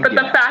movie. But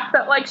the fact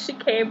that, like, she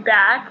came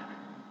back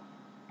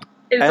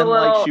is a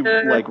little... like, she,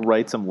 like,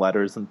 writes him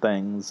letters and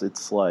things.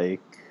 It's,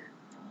 like...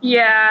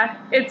 Yeah,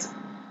 it's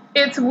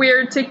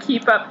weird to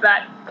keep up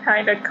that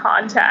kind of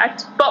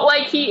contact. But,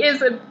 like, he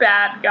is a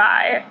bad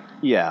guy.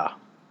 Yeah.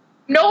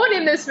 No one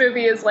in this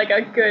movie is, like,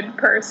 a good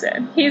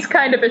person. He's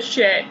kind of a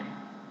shit.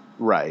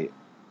 Right.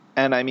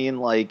 And I mean,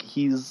 like,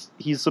 he's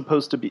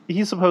supposed to be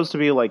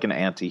like an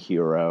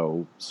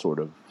anti-hero sort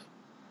of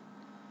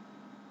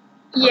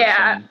person.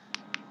 Yeah.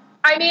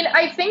 I mean,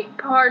 I think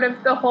part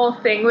of the whole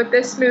thing with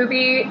this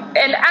movie,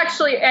 and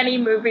actually any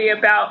movie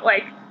about,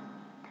 like,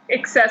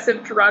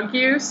 excessive drug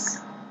use,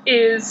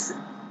 is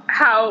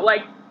how,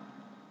 like,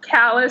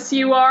 callous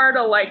you are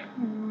to, like,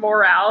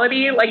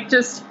 morality. Like,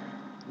 just...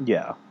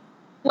 Yeah.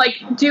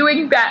 Like,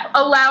 doing that,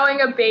 allowing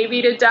a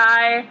baby to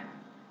die,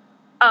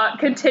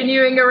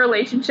 continuing a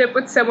relationship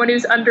with someone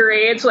who's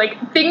underage,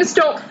 like, things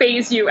don't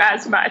faze you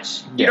as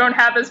much. You don't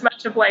have as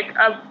much of, like,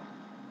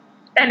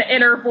 an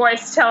inner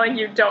voice telling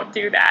you don't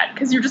do that,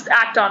 because you just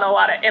act on a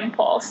lot of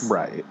impulse.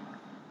 Right.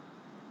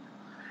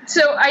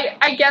 So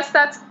I guess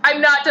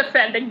I'm not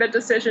defending the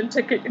decision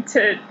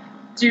to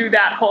do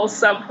that whole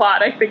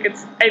subplot. I think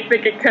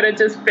it could have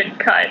just been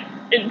cut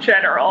in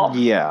general.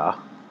 Yeah.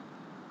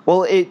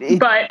 Well,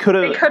 it could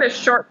have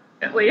shortened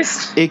at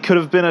least. It could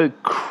have been a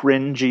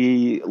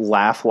cringy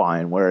laugh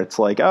line where it's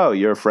like, "Oh,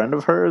 you're a friend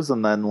of hers,"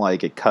 and then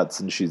like it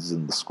cuts and she's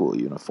in the school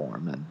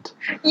uniform. And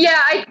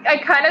yeah,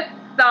 I kind of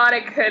thought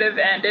it could have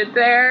ended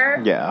there.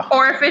 Yeah.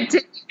 Or if it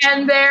didn't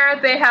end there,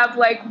 they have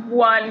like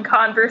one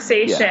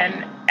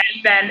conversation,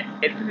 and then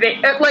they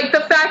like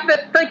the fact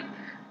that like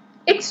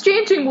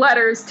exchanging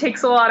letters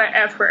takes a lot of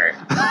effort.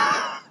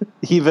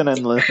 Even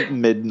in the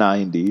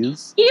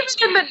mid-90s. Even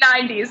in the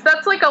 90s,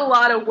 that's like a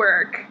lot of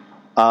work.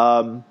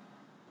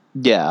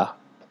 Yeah.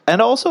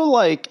 And also,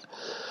 like,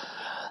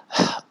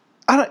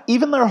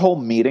 even their whole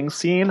meeting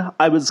scene,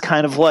 I was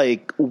kind of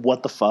like,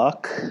 what the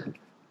fuck?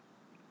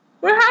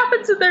 What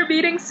happens in their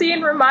meeting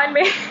scene? Remind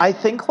me. I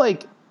think,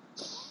 like,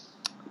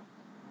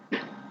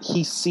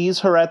 he sees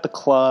her at the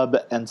club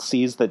and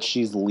sees that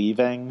she's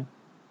leaving.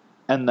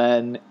 And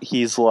then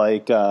he's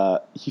like,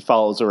 he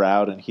follows her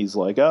out and he's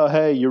like, "Oh,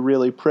 hey, you're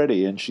really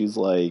pretty." And she's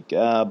like,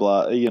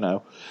 blah, you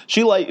know,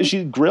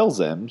 she grills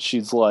him.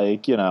 She's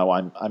like, you know,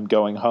 I'm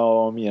going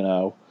home, you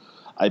know,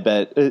 I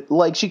bet,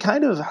 like, she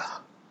kind of,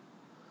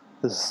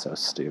 this is so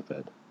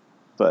stupid,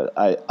 but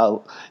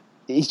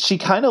she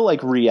kind of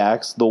like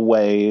reacts the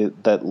way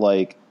that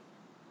like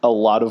a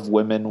lot of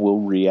women will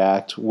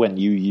react when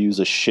you use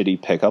a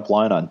shitty pickup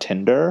line on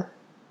Tinder.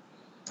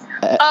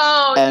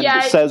 Oh, and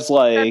yeah. Says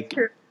like,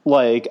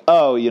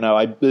 "Oh, you know,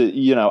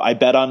 I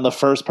bet I'm the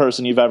first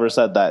person you've ever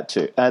said that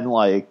to," and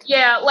like,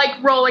 yeah,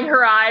 like rolling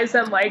her eyes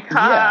and like,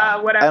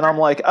 whatever. And I'm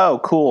like,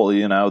 "Oh, cool,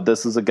 you know,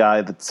 this is a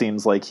guy that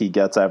seems like he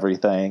gets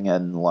everything,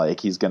 and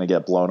like he's gonna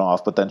get blown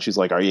off." But then she's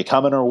like, "Are you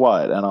coming or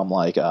what?" And I'm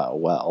like, "Oh,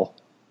 well,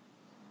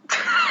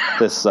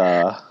 this."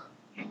 Yeah,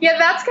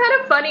 that's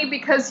kind of funny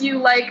because you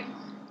like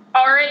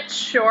aren't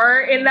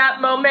sure in that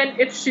moment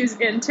if she's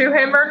into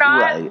him or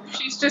not. Right.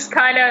 She's just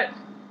kind of.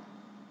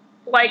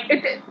 Like,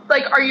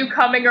 are you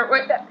coming or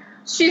what?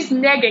 She's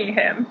negging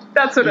him.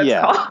 That's what it's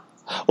called.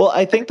 Well,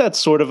 I think that's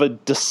sort of a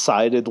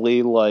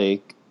decidedly,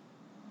 like,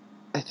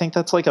 I think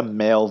that's like a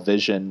male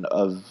vision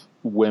of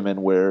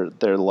women where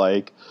they're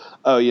like,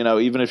 "Oh, you know,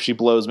 even if she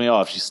blows me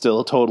off, she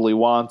still totally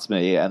wants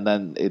me." And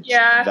then it's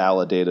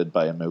validated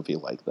by a movie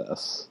like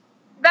this.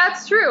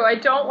 That's true. I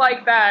don't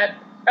like that.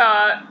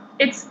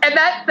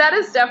 That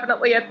is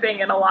definitely a thing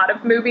in a lot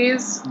of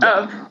movies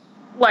of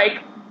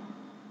like,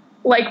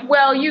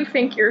 well, you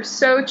think you're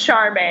so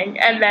charming,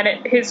 and then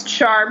his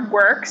charm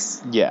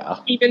works. Yeah.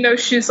 Even though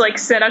she's, like,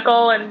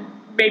 cynical and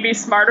maybe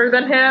smarter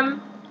than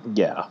him.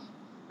 Yeah.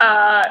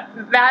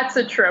 That's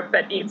a trope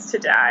that needs to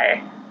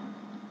die.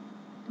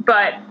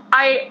 But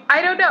I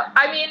don't know.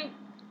 I mean,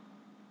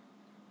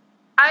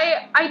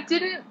 I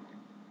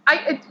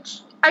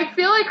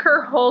feel like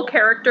her whole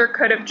character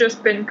could have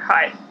just been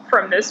cut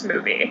from this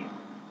movie.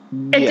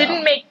 It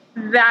didn't make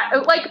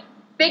that, like,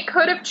 they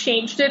could have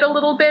changed it a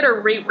little bit or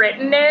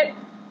rewritten it,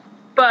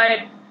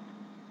 but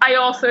I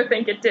also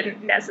think it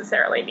didn't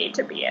necessarily need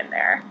to be in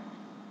there.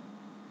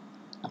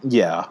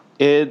 Yeah.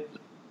 There's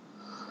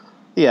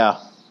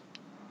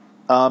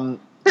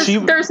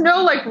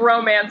no, like,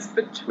 romance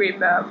between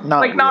them.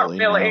 Not really.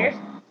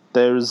 No.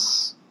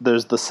 There's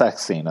the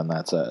sex scene and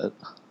that's it.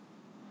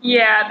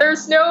 Yeah, there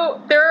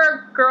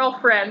are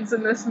girlfriends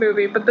in this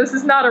movie, but this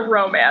is not a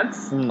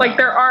romance. No. Like,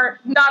 there are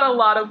not a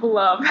lot of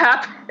love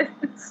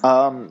happens.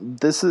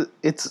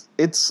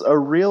 It's a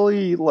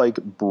really, like,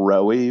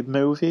 bro-y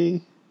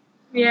movie,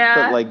 Yeah.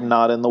 but, like,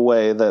 not in the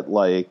way that,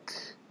 like,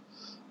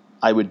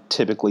 I would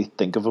typically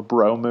think of a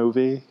bro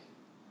movie.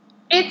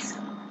 It's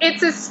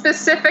a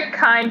specific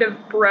kind of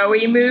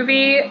bro-y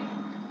movie.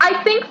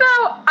 I think,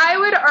 though, I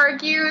would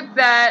argue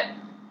that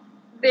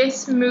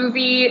this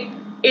movie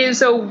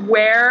is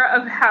aware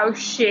of how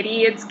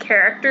shitty its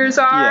characters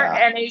are,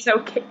 Yeah. and is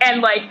okay,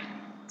 and, like,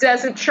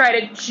 doesn't try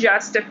to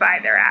justify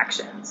their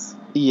actions.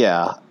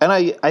 Yeah, and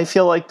I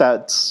feel like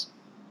that's,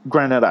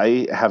 granted,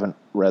 I haven't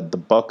read the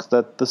book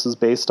that this is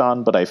based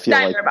on, but I feel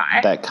Neither like have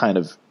I. that kind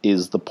of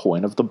is the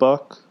point of the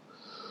book.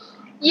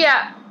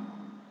 Yeah.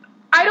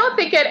 I don't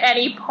think at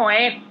any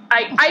point,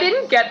 I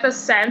didn't get the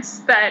sense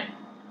that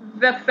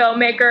the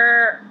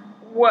filmmaker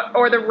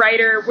or the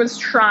writer was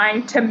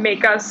trying to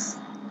make us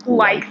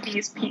like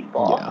these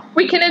people. Yeah.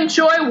 We can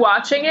enjoy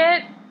watching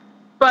it,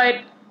 but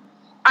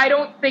I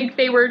don't think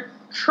they were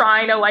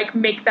trying to, like,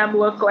 make them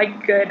look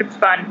like good,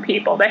 fun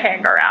people to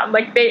hang around.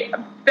 Like,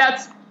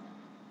 that's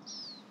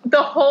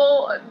the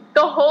whole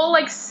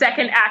like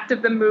second act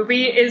of the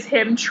movie is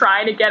him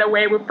trying to get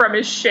away from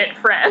his shit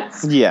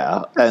friends.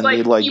 Yeah, and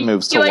he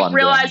moves to London. He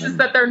realizes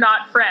that they're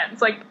not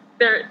friends. Like,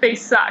 they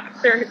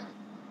suck.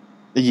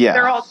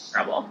 They're all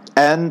terrible.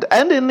 And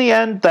in the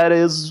end, that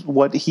is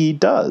what he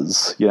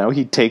does. You know,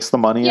 he takes the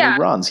money and he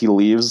runs. He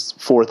leaves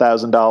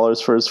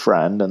 $4,000 for his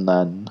friend, and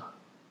then,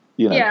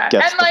 you know,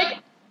 gets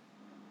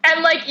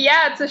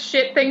yeah, it's a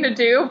shit thing to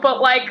do,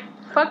 but, like,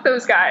 fuck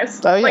those guys.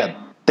 Oh, like,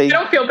 yeah. I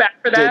don't feel bad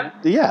for them.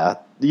 Yeah,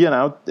 you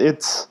know,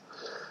 it's...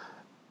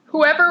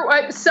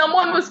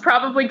 Someone was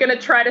probably going to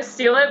try to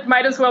steal it,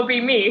 might as well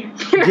be me.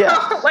 You know?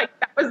 Yeah. Like,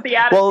 that was the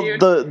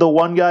attitude. Well, the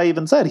one guy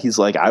even said, he's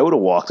like, I would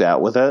have walked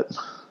out with it.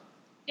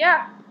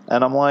 Yeah.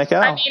 And I'm like, oh.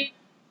 I mean,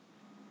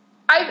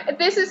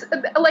 this is,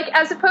 like,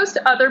 as opposed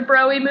to other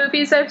bro-y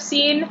movies I've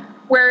seen,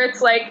 where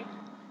it's like,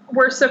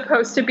 we're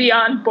supposed to be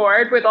on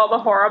board with all the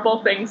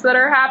horrible things that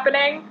are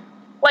happening.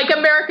 Like,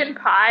 American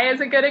Pie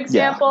is a good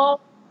example.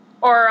 Yeah.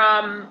 Or,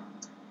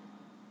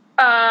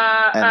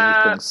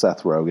 anything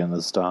Seth Rogen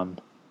has done.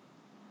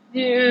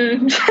 Yeah,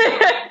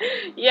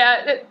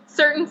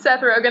 certain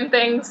Seth Rogen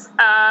things,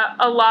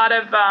 a lot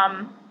of,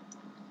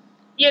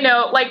 you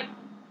know, like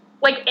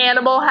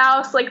Animal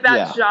House, like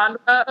that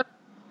genre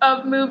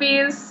of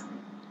movies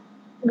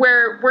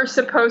where we're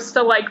supposed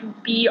to,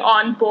 like, be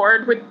on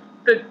board with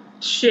the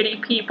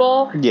shitty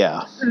people.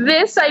 Yeah.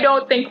 This, I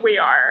don't think we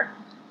are.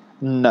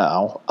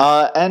 No.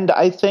 And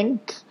I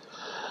think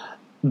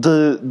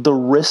the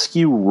risk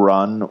you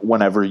run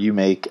whenever you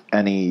make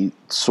any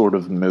sort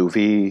of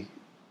movie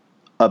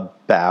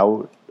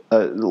about,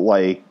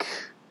 like,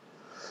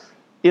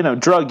 you know,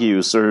 drug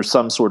use or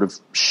some sort of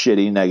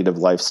shitty negative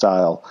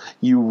lifestyle,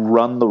 you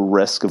run the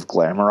risk of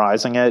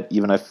glamorizing it,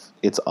 even if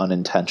it's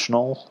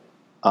unintentional.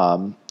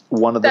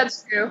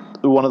 That's true.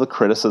 One of the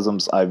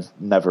criticisms, I've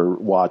never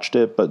watched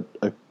it, but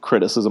a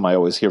criticism I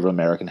always hear of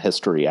American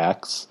History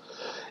X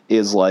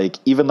is, like,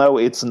 even though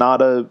it's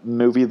not a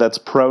movie that's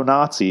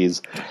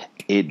pro-Nazis,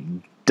 it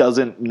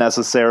doesn't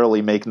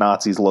necessarily make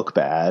Nazis look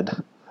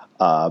bad.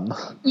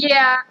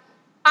 Yeah.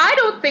 I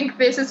don't think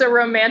this is a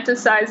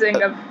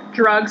romanticizing of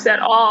drugs at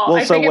all. Well,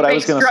 I think what I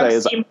was going to say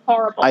is,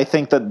 horrible. I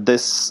think that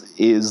this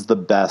is the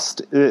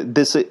best.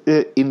 This,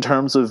 in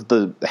terms of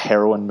the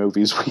heroin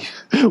movies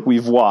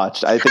we've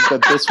watched, I think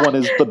that this one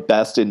is the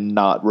best in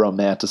not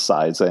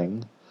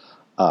romanticizing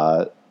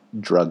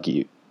drug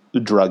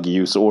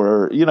use,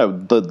 or, you know,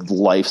 the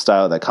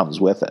lifestyle that comes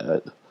with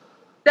it.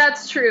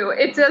 That's true.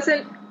 It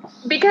doesn't,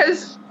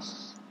 because,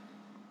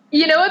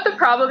 you know what the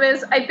problem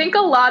is? I think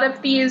a lot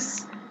of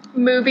these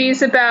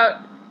movies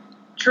about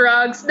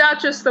drugs, not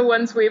just the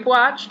ones we've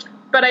watched,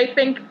 but I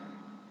think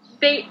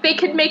they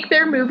could make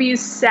their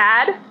movies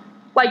sad.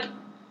 Like,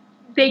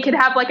 they could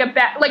have, like,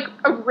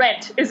 a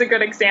Rent is a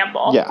good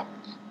example. Yeah.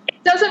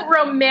 It doesn't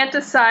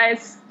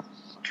romanticize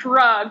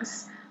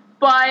drugs,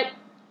 but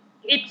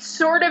it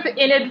sort of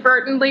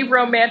inadvertently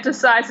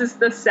romanticizes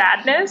the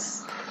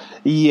sadness.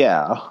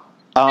 Yeah.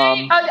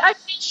 I'm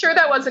sure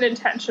that wasn't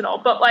intentional,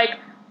 but, like,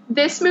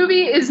 this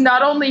movie is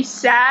not only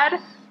sad,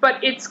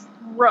 but it's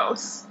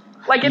gross.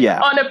 Like, it's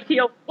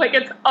unappealing. Like,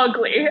 it's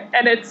ugly,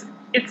 and it's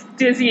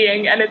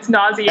dizzying, and it's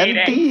nauseating.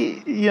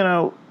 And you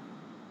know,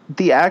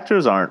 the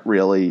actors aren't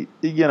really,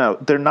 you know,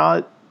 they're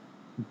not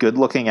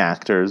good-looking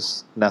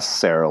actors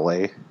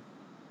necessarily.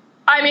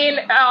 I mean,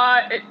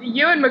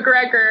 Ewan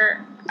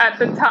McGregor at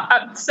the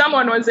top,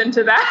 someone was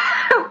into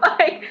that.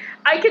 Like,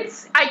 I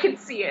could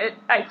see it,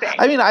 I think.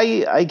 I mean,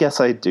 I guess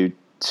I do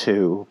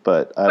too,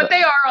 but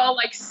they are all,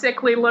 like,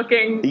 sickly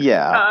looking,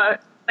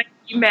 like,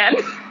 men.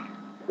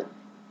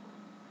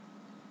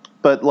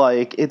 But,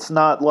 like, it's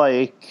not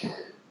like,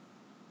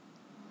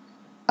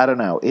 I don't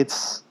know,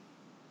 it's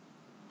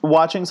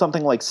watching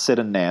something like Sid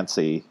and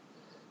Nancy,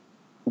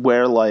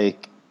 where,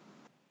 like,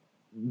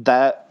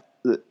 that,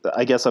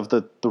 I guess of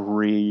the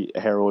 3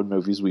 heroin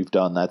movies we've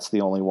done, that's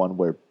the only one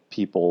where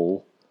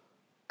people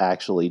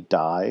actually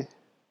die.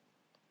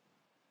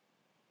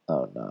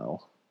 Oh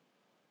no.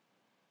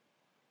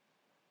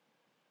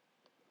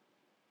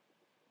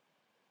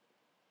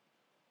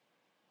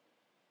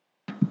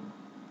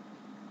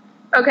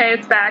 Okay,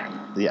 it's back.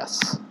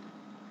 Yes.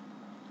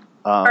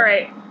 All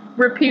right,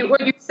 repeat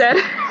what you said.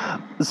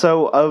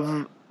 So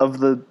of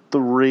the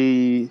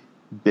three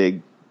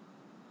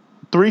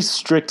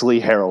strictly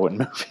heroin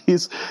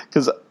movies,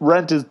 because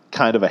Rent is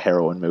kind of a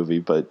heroin movie,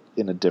 but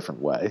in a different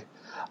way.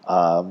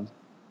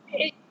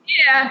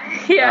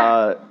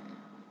 Yeah.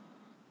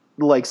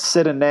 Like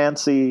Sid and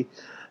Nancy,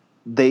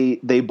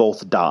 they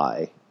both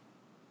die,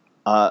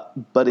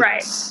 but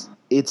Right.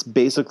 it's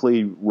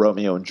basically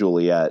Romeo and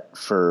Juliet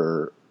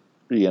for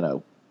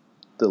the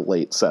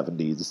late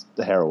 70s,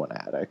 the heroin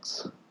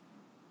addicts.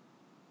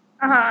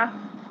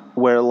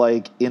 Where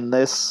like in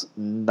this,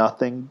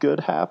 nothing good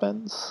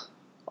happens.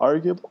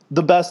 Arguably,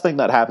 the best thing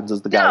that happens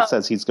is the guy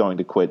says he's going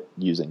to quit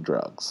using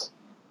drugs.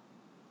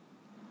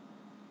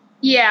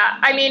 Yeah,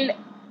 I mean,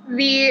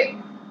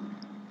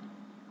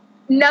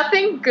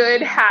 nothing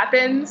good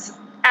happens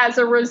as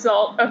a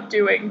result of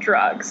doing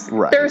drugs.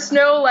 Right. There's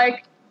no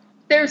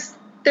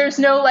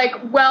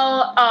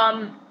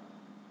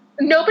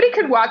nobody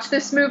could watch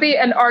this movie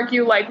and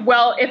argue like,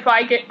 well, if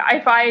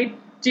I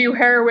do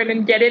heroin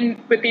and get in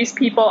with these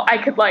people, I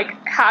could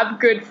like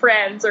have good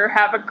friends or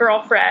have a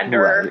girlfriend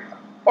or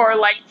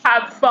like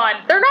have fun.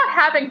 They're not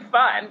having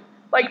fun.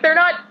 Like they're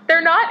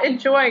not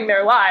enjoying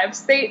their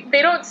lives. They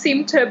don't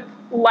seem to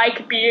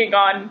like being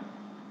on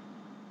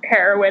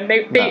heroin.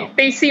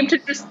 They seem to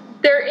just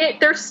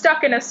they're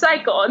stuck in a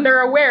cycle and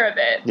they're aware of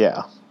it.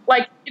 Yeah.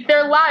 Like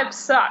their lives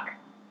suck.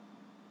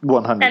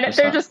 100%. And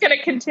they're just going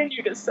to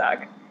continue to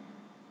suck.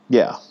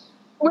 Yeah.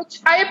 Which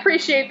I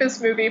appreciate this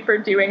movie for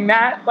doing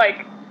that,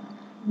 like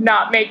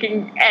not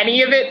making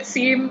any of it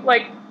seem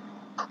like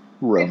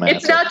romantic.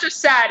 It's not just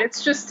sad,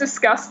 it's just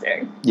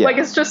disgusting. Yeah. Like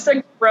it's just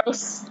a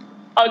gross,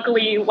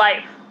 ugly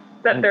life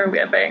that they're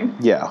living.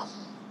 Yeah.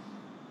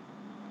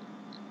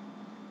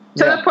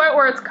 To the point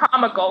where it's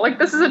comical. Like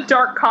this is a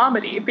dark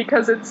comedy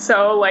because it's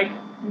so like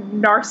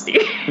nasty.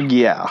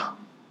 Yeah.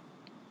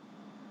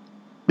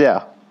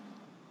 Yeah.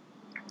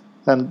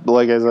 And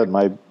like I said,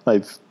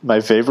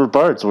 my favorite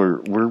parts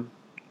were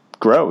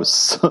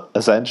gross,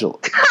 essentially.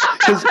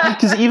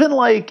 Because even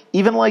like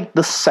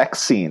the sex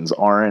scenes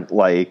aren't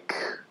like,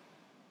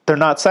 they're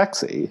not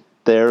sexy.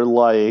 They're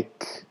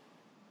like,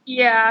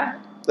 yeah.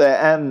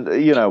 And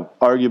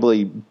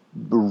arguably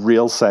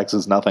real sex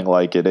is nothing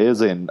like it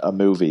is in a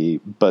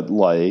movie, but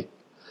like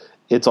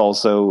it's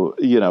also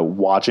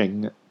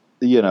watching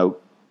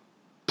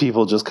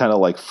people just kind of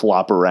like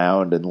flop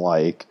around and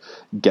like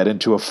get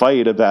into a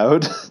fight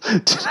about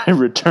did I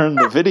return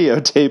the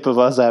videotape of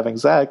us having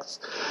sex?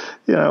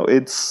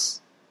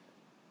 It's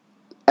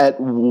at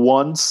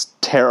once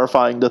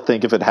terrifying to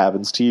think if it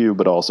happens to you,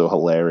 but also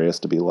hilarious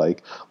to be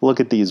like, look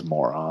at these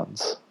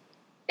morons.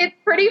 It's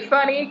pretty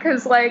funny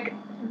because like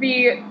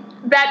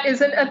that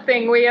isn't a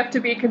thing we have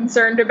to be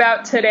concerned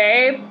about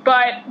today,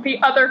 but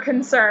the other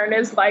concern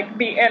is like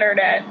the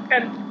internet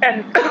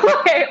and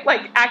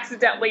like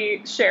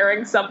accidentally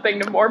sharing something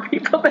to more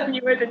people than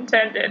you had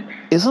intended.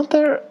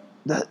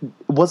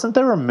 Wasn't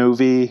there a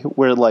movie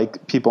where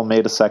like people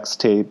made a sex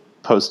tape,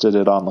 posted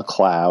it on the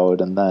cloud,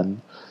 and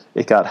then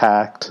it got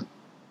hacked?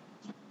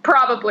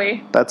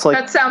 Probably. That's like,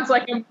 that sounds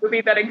like a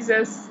movie that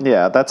exists.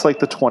 Yeah, that's like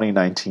the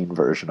 2019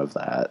 version of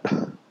that.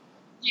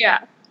 Yeah.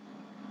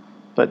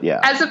 But yeah.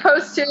 As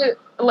opposed to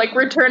like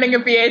returning a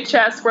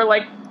VHS where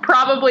like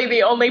probably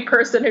the only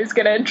person who's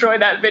going to enjoy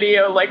that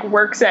video like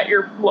works at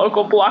your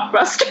local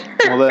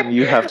Blockbuster. Well, then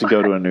you have to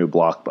go to a new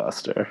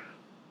Blockbuster.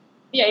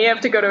 Yeah, you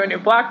have to go to a new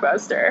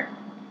Blockbuster.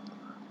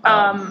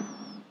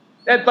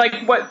 Like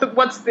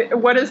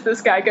what is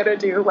this guy going to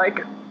do? Like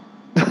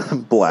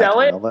sell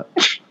it?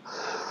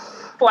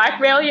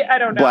 Blackmail you? I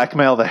don't know.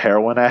 Blackmail the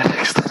heroin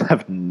addicts that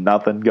have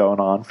nothing going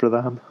on for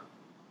them.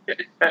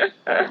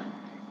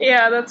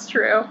 Yeah, that's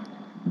true.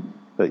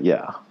 But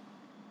yeah.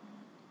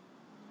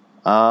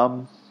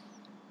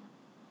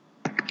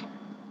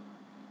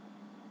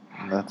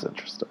 That's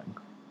interesting.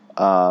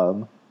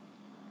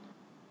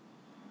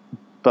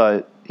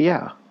 But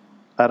yeah,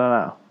 I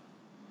don't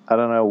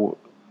know.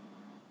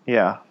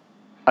 Yeah.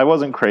 I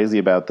wasn't crazy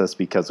about this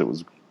because it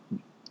was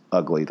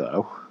ugly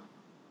though.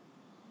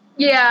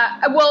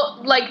 Yeah,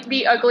 well, like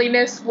the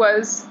ugliness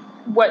was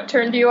what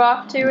turned you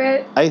off to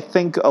it? I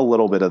think a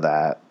little bit of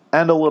that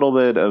and a little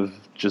bit of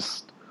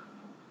just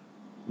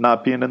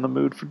not being in the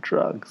mood for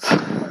drugs.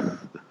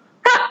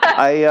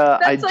 I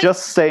like,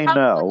 just say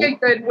no. Like a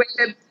good way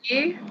to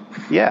be.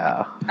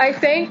 Yeah. I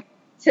think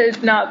to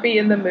not be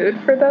in the mood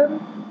for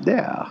them.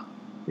 Yeah.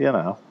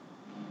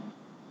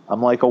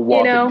 I'm like a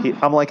walking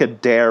I'm like a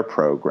DARE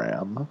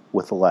program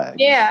with legs.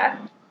 Yeah.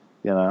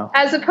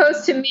 As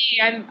opposed to me,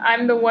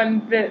 I'm the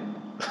one that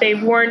they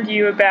warned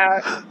you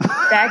about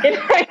back in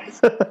high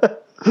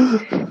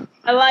school.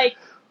 I like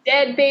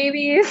dead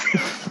babies.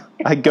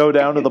 I go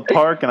down to the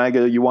park and I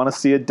go, you want to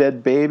see a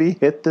dead baby?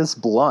 Hit this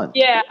blunt.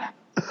 Yeah.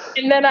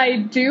 And then I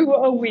do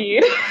a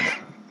weed.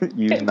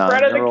 You in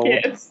front of the 9-year-old.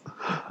 kids.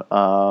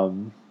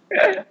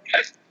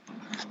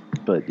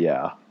 But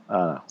yeah, I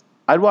don't know.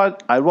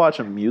 I'd watch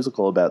a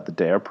musical about the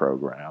Dare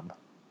program.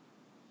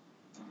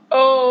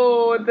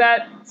 Oh,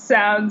 that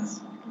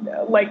sounds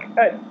like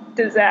a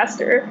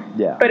disaster.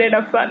 Yeah. But in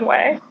a fun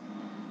way.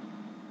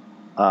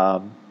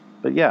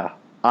 But yeah,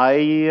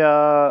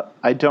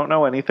 I don't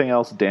know anything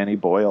else Danny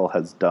Boyle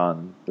has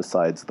done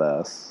besides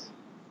this.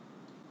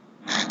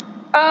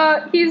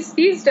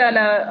 He's done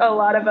a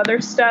lot of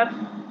other stuff.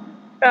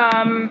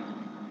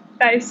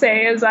 I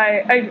say as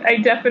I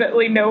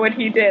definitely know what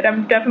he did.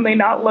 I'm definitely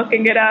not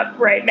looking it up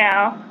right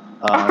now.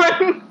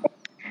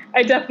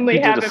 I definitely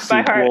have it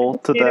by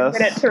heart. To need a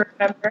minute to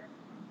remember.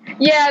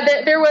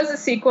 Yeah, there was a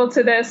sequel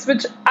to this,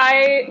 which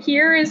I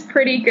hear is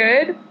pretty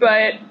good,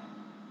 but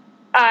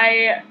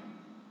I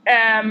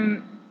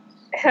am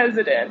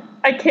hesitant.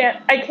 I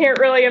can't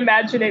really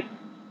imagine it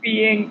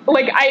being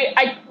like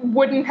I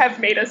wouldn't have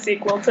made a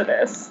sequel to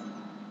this.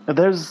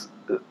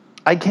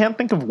 I can't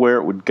think of where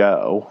it would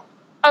go.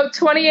 Oh,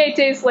 28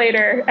 Days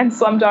Later and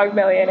Slumdog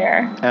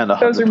Millionaire. And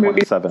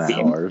 127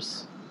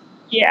 Hours.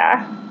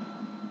 Yeah.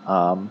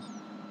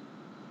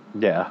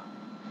 Yeah.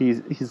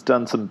 He's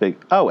done some big...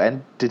 Oh,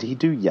 and did he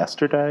do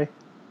Yesterday?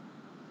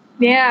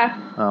 Yeah.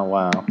 Oh,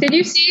 wow. Did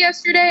you see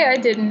Yesterday? I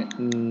didn't.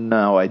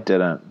 No, I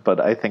didn't, but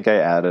I think I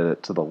added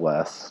it to the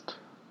list.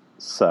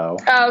 So...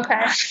 Oh,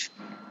 okay.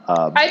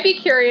 I'd be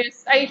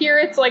curious. I hear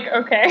it's like,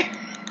 okay.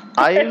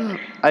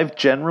 I've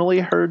generally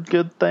heard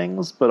good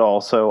things, but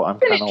also I'm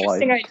kind of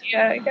like... Interesting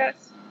idea, I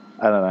guess.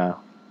 I don't know.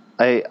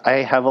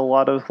 I have a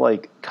lot of,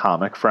 like,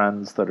 comic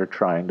friends that are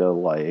trying to,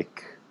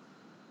 like,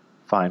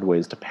 find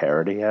ways to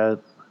parody it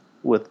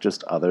with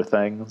just other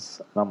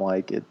things. And I'm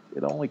like, it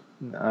only...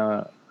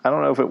 I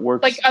don't know if it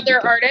works. Like other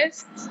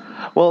artists?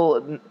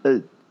 Well,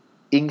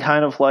 in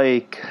kind of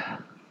like...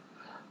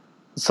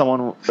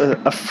 Someone...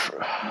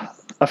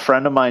 A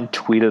friend of mine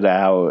tweeted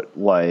out,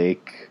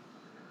 like...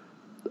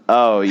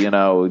 Oh, you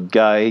know,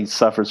 guy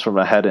suffers from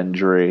a head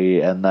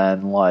injury, and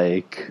then,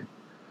 like,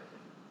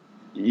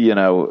 you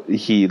know,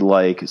 he,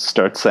 like,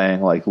 starts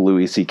saying, like,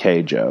 Louis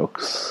C.K.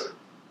 jokes.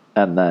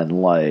 And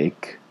then,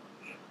 like,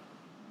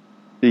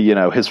 you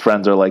know, his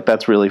friends are like,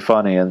 that's really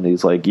funny. And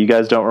he's like, you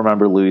guys don't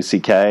remember Louis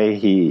C.K.?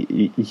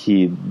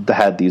 He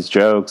had these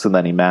jokes, and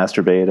then he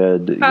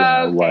masturbated, you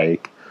know, okay.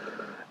 like...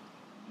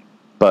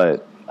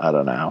 But, I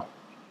don't know.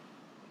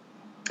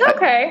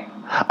 Okay.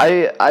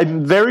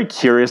 I'm very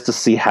curious to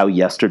see how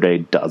Yesterday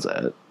does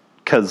it,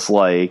 because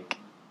like,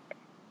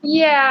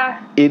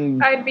 yeah,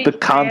 the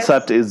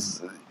concept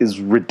is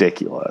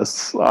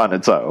ridiculous on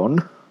its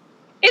own.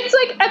 It's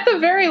like at the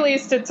very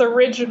least it's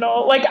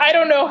original. Like I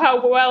don't know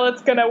how well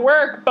it's gonna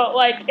work, but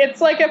like it's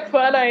like a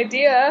fun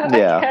idea.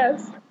 Yeah. I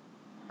guess.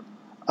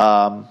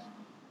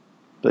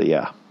 But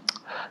yeah,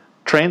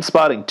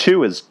 Trainspotting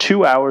 2 is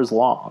 2 hours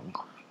long.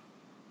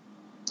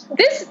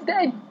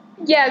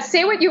 Yeah,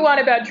 say what you want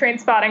about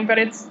Trainspotting, but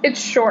it's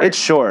short. It's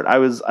short. I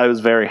was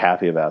very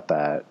happy about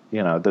that.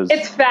 You know,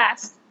 it's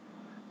fast.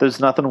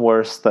 There's nothing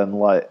worse than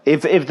like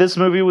if this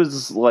movie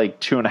was like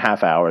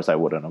 2.5 hours, I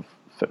wouldn't have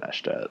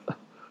finished it.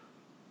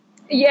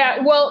 Yeah,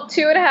 well,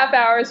 2.5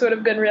 hours would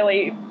have been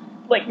really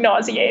like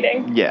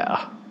nauseating.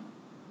 Yeah,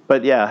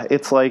 but yeah,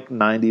 it's like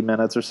 90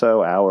 minutes or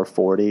so, hour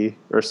 40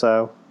 or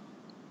so.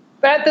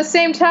 But at the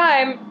same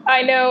time,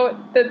 I know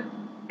that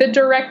the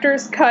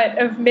director's cut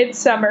of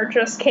Midsommar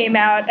just came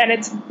out, and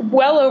it's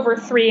well over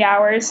 3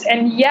 hours.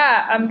 And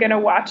yeah, I'm gonna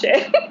watch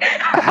it.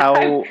 How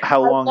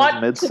long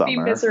is Midsommar? To be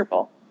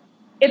miserable.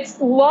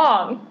 It's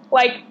long.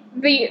 Like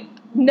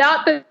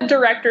not the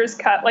director's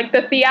cut. Like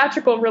the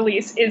theatrical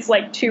release is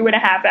like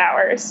 2.5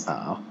 hours.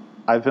 Oh,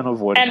 I've been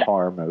avoiding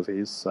horror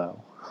movies, so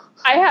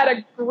I had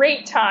a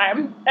great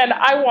time, and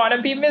I want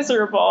to be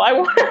miserable. I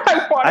want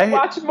to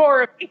watch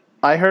more of it.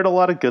 I heard a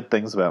lot of good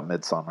things about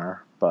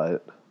Midsommar,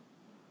 but.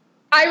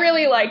 I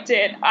really liked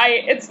it.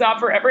 It's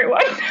not for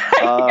everyone,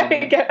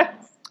 I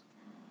guess.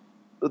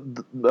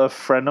 A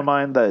friend of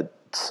mine that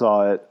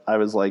saw it, I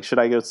was like, should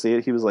I go see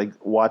it? He was like,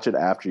 watch it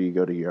after you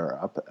go to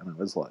Europe. And I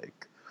was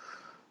like...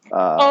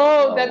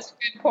 that's a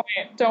good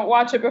point. Don't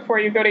watch it before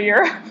you go to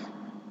Europe.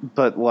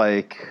 But,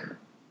 like,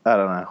 I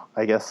don't know.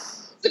 I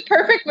guess... It's a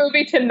perfect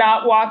movie to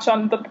not watch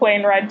on the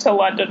plane ride to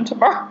London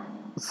tomorrow.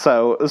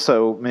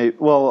 So maybe...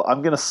 Well,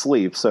 I'm going to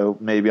sleep, so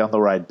maybe on the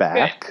ride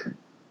back... Okay.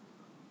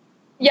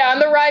 Yeah, on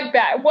the ride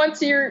back.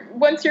 Once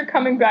you're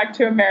coming back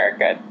to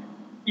America,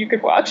 you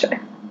could watch it.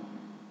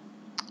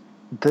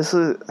 This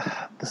is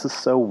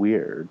so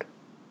weird.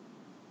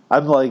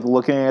 I'm like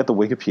looking at the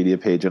Wikipedia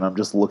page, and I'm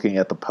just looking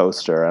at the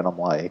poster, and I'm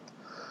like,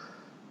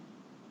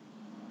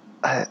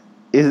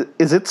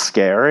 is it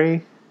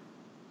scary?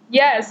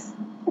 Yes.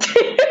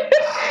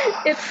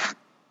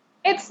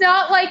 It's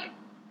not like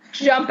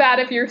jump out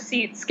of your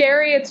seat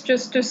scary. It's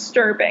just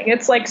disturbing.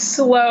 It's like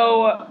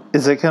slow.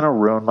 Is it gonna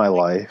ruin my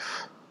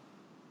life?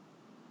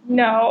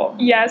 No.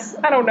 Yes.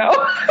 I don't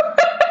know.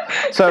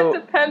 So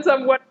it depends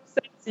on what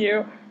upsets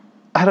you.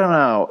 I don't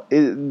know.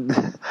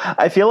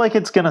 I feel like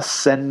it's gonna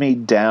send me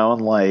down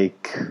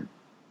like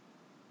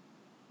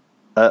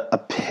a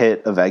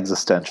pit of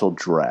existential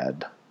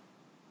dread.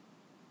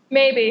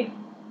 Maybe.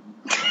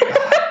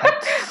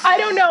 I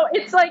don't know.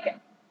 It's like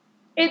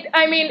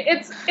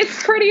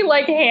it's pretty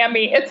like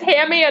hammy. It's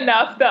hammy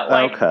enough that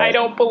like Okay. I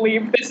don't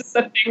believe this is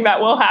a thing that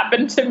will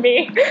happen to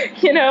me,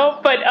 you know?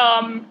 But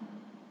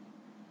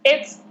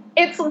it's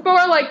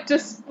more like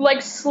just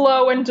like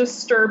slow and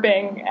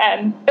disturbing,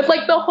 and it's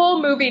like the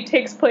whole movie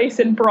takes place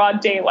in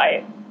broad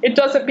daylight. It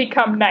doesn't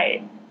become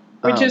night,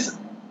 which is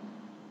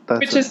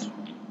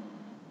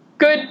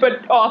good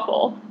but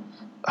awful.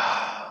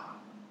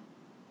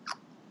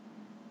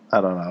 I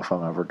don't know if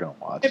I'm ever going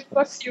to watch it. It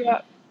fucks you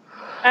up.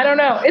 I don't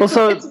know.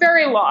 It's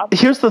very long.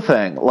 Here's the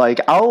thing. Like,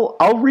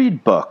 I'll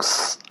read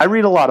books. I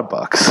read a lot of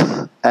books.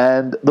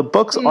 And the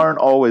books aren't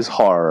always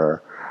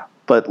horror.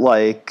 But,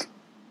 like,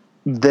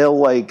 they'll,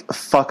 like,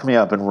 fuck me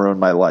up and ruin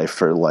my life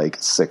for, like,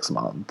 6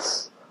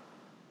 months.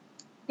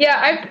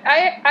 Yeah,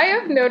 I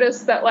have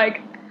noticed that,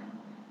 like,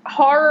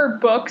 horror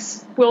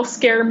books will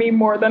scare me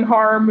more than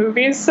horror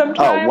movies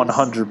sometimes. Oh,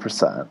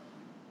 100%.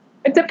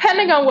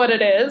 Depending on what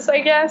it is,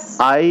 I guess.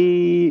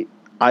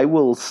 I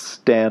will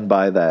stand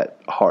by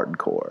that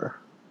hardcore.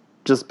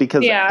 Just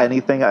because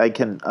anything I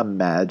can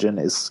imagine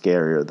is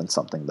scarier than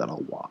something that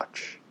I'll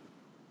watch.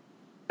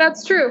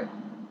 That's true.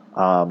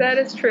 That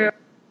is true.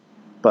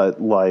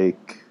 But,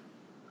 like,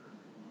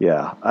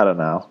 yeah, I don't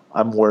know.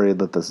 I'm worried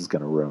that this is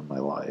going to ruin my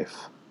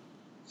life.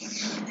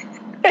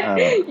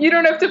 You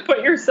don't have to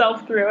put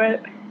yourself through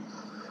it.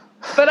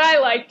 But I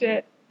liked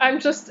it. I'm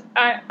just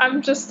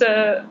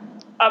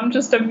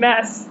a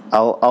mess.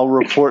 I'll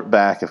report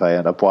back if I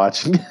end up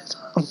watching it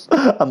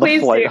on the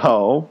flight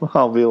home.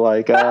 I'll be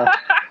like,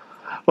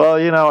 well,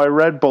 you know, I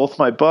read both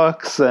my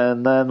books,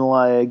 and then,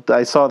 like,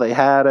 I saw they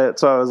had it,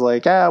 so I was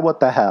like, what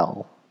the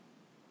hell?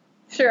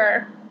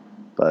 Sure.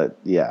 But,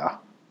 yeah.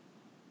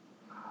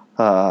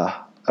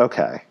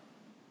 Okay.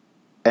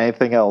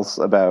 Anything else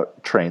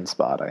about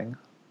Trainspotting?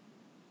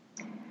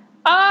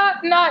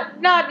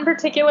 Not in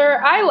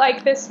particular. I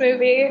like this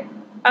movie.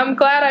 I'm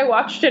glad I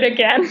watched it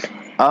again.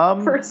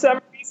 For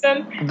some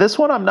reason. This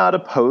one I'm not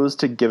opposed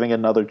to giving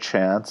another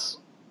chance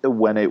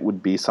when it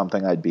would be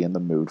something I'd be in the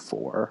mood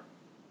for.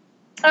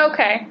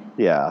 Okay.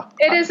 Yeah.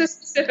 It is a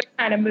specific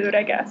kind of mood,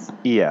 I guess.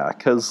 Yeah,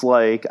 because,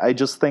 like, I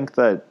just think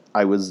that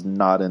I was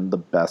not in the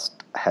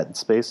best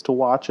headspace to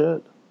watch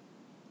it.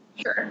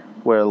 Sure.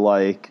 Where,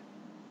 like,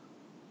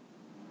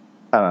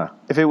 I don't know.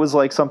 If it was,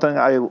 like, something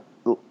I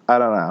don't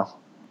know.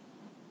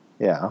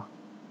 Yeah.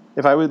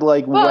 If I would,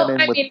 like,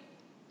 went in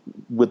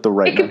with the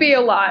right... It could be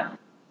a lot.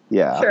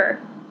 Yeah. Sure.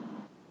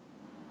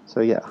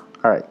 So, yeah.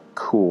 All right.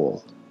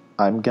 Cool.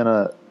 I'm going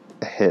to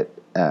hit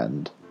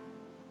end.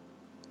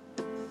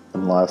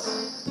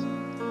 Unless...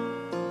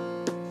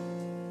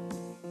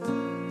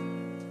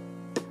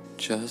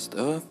 Just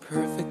a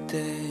perfect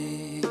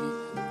day.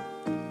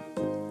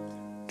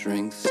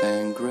 Drink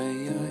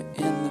sangria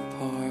in the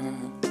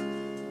park.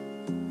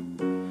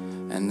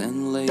 And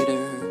then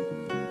later,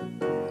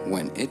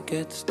 when it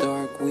gets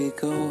dark, we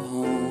go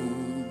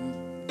home.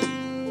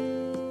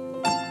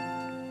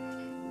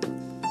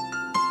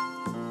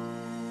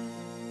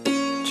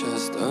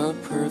 Just a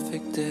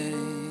perfect day.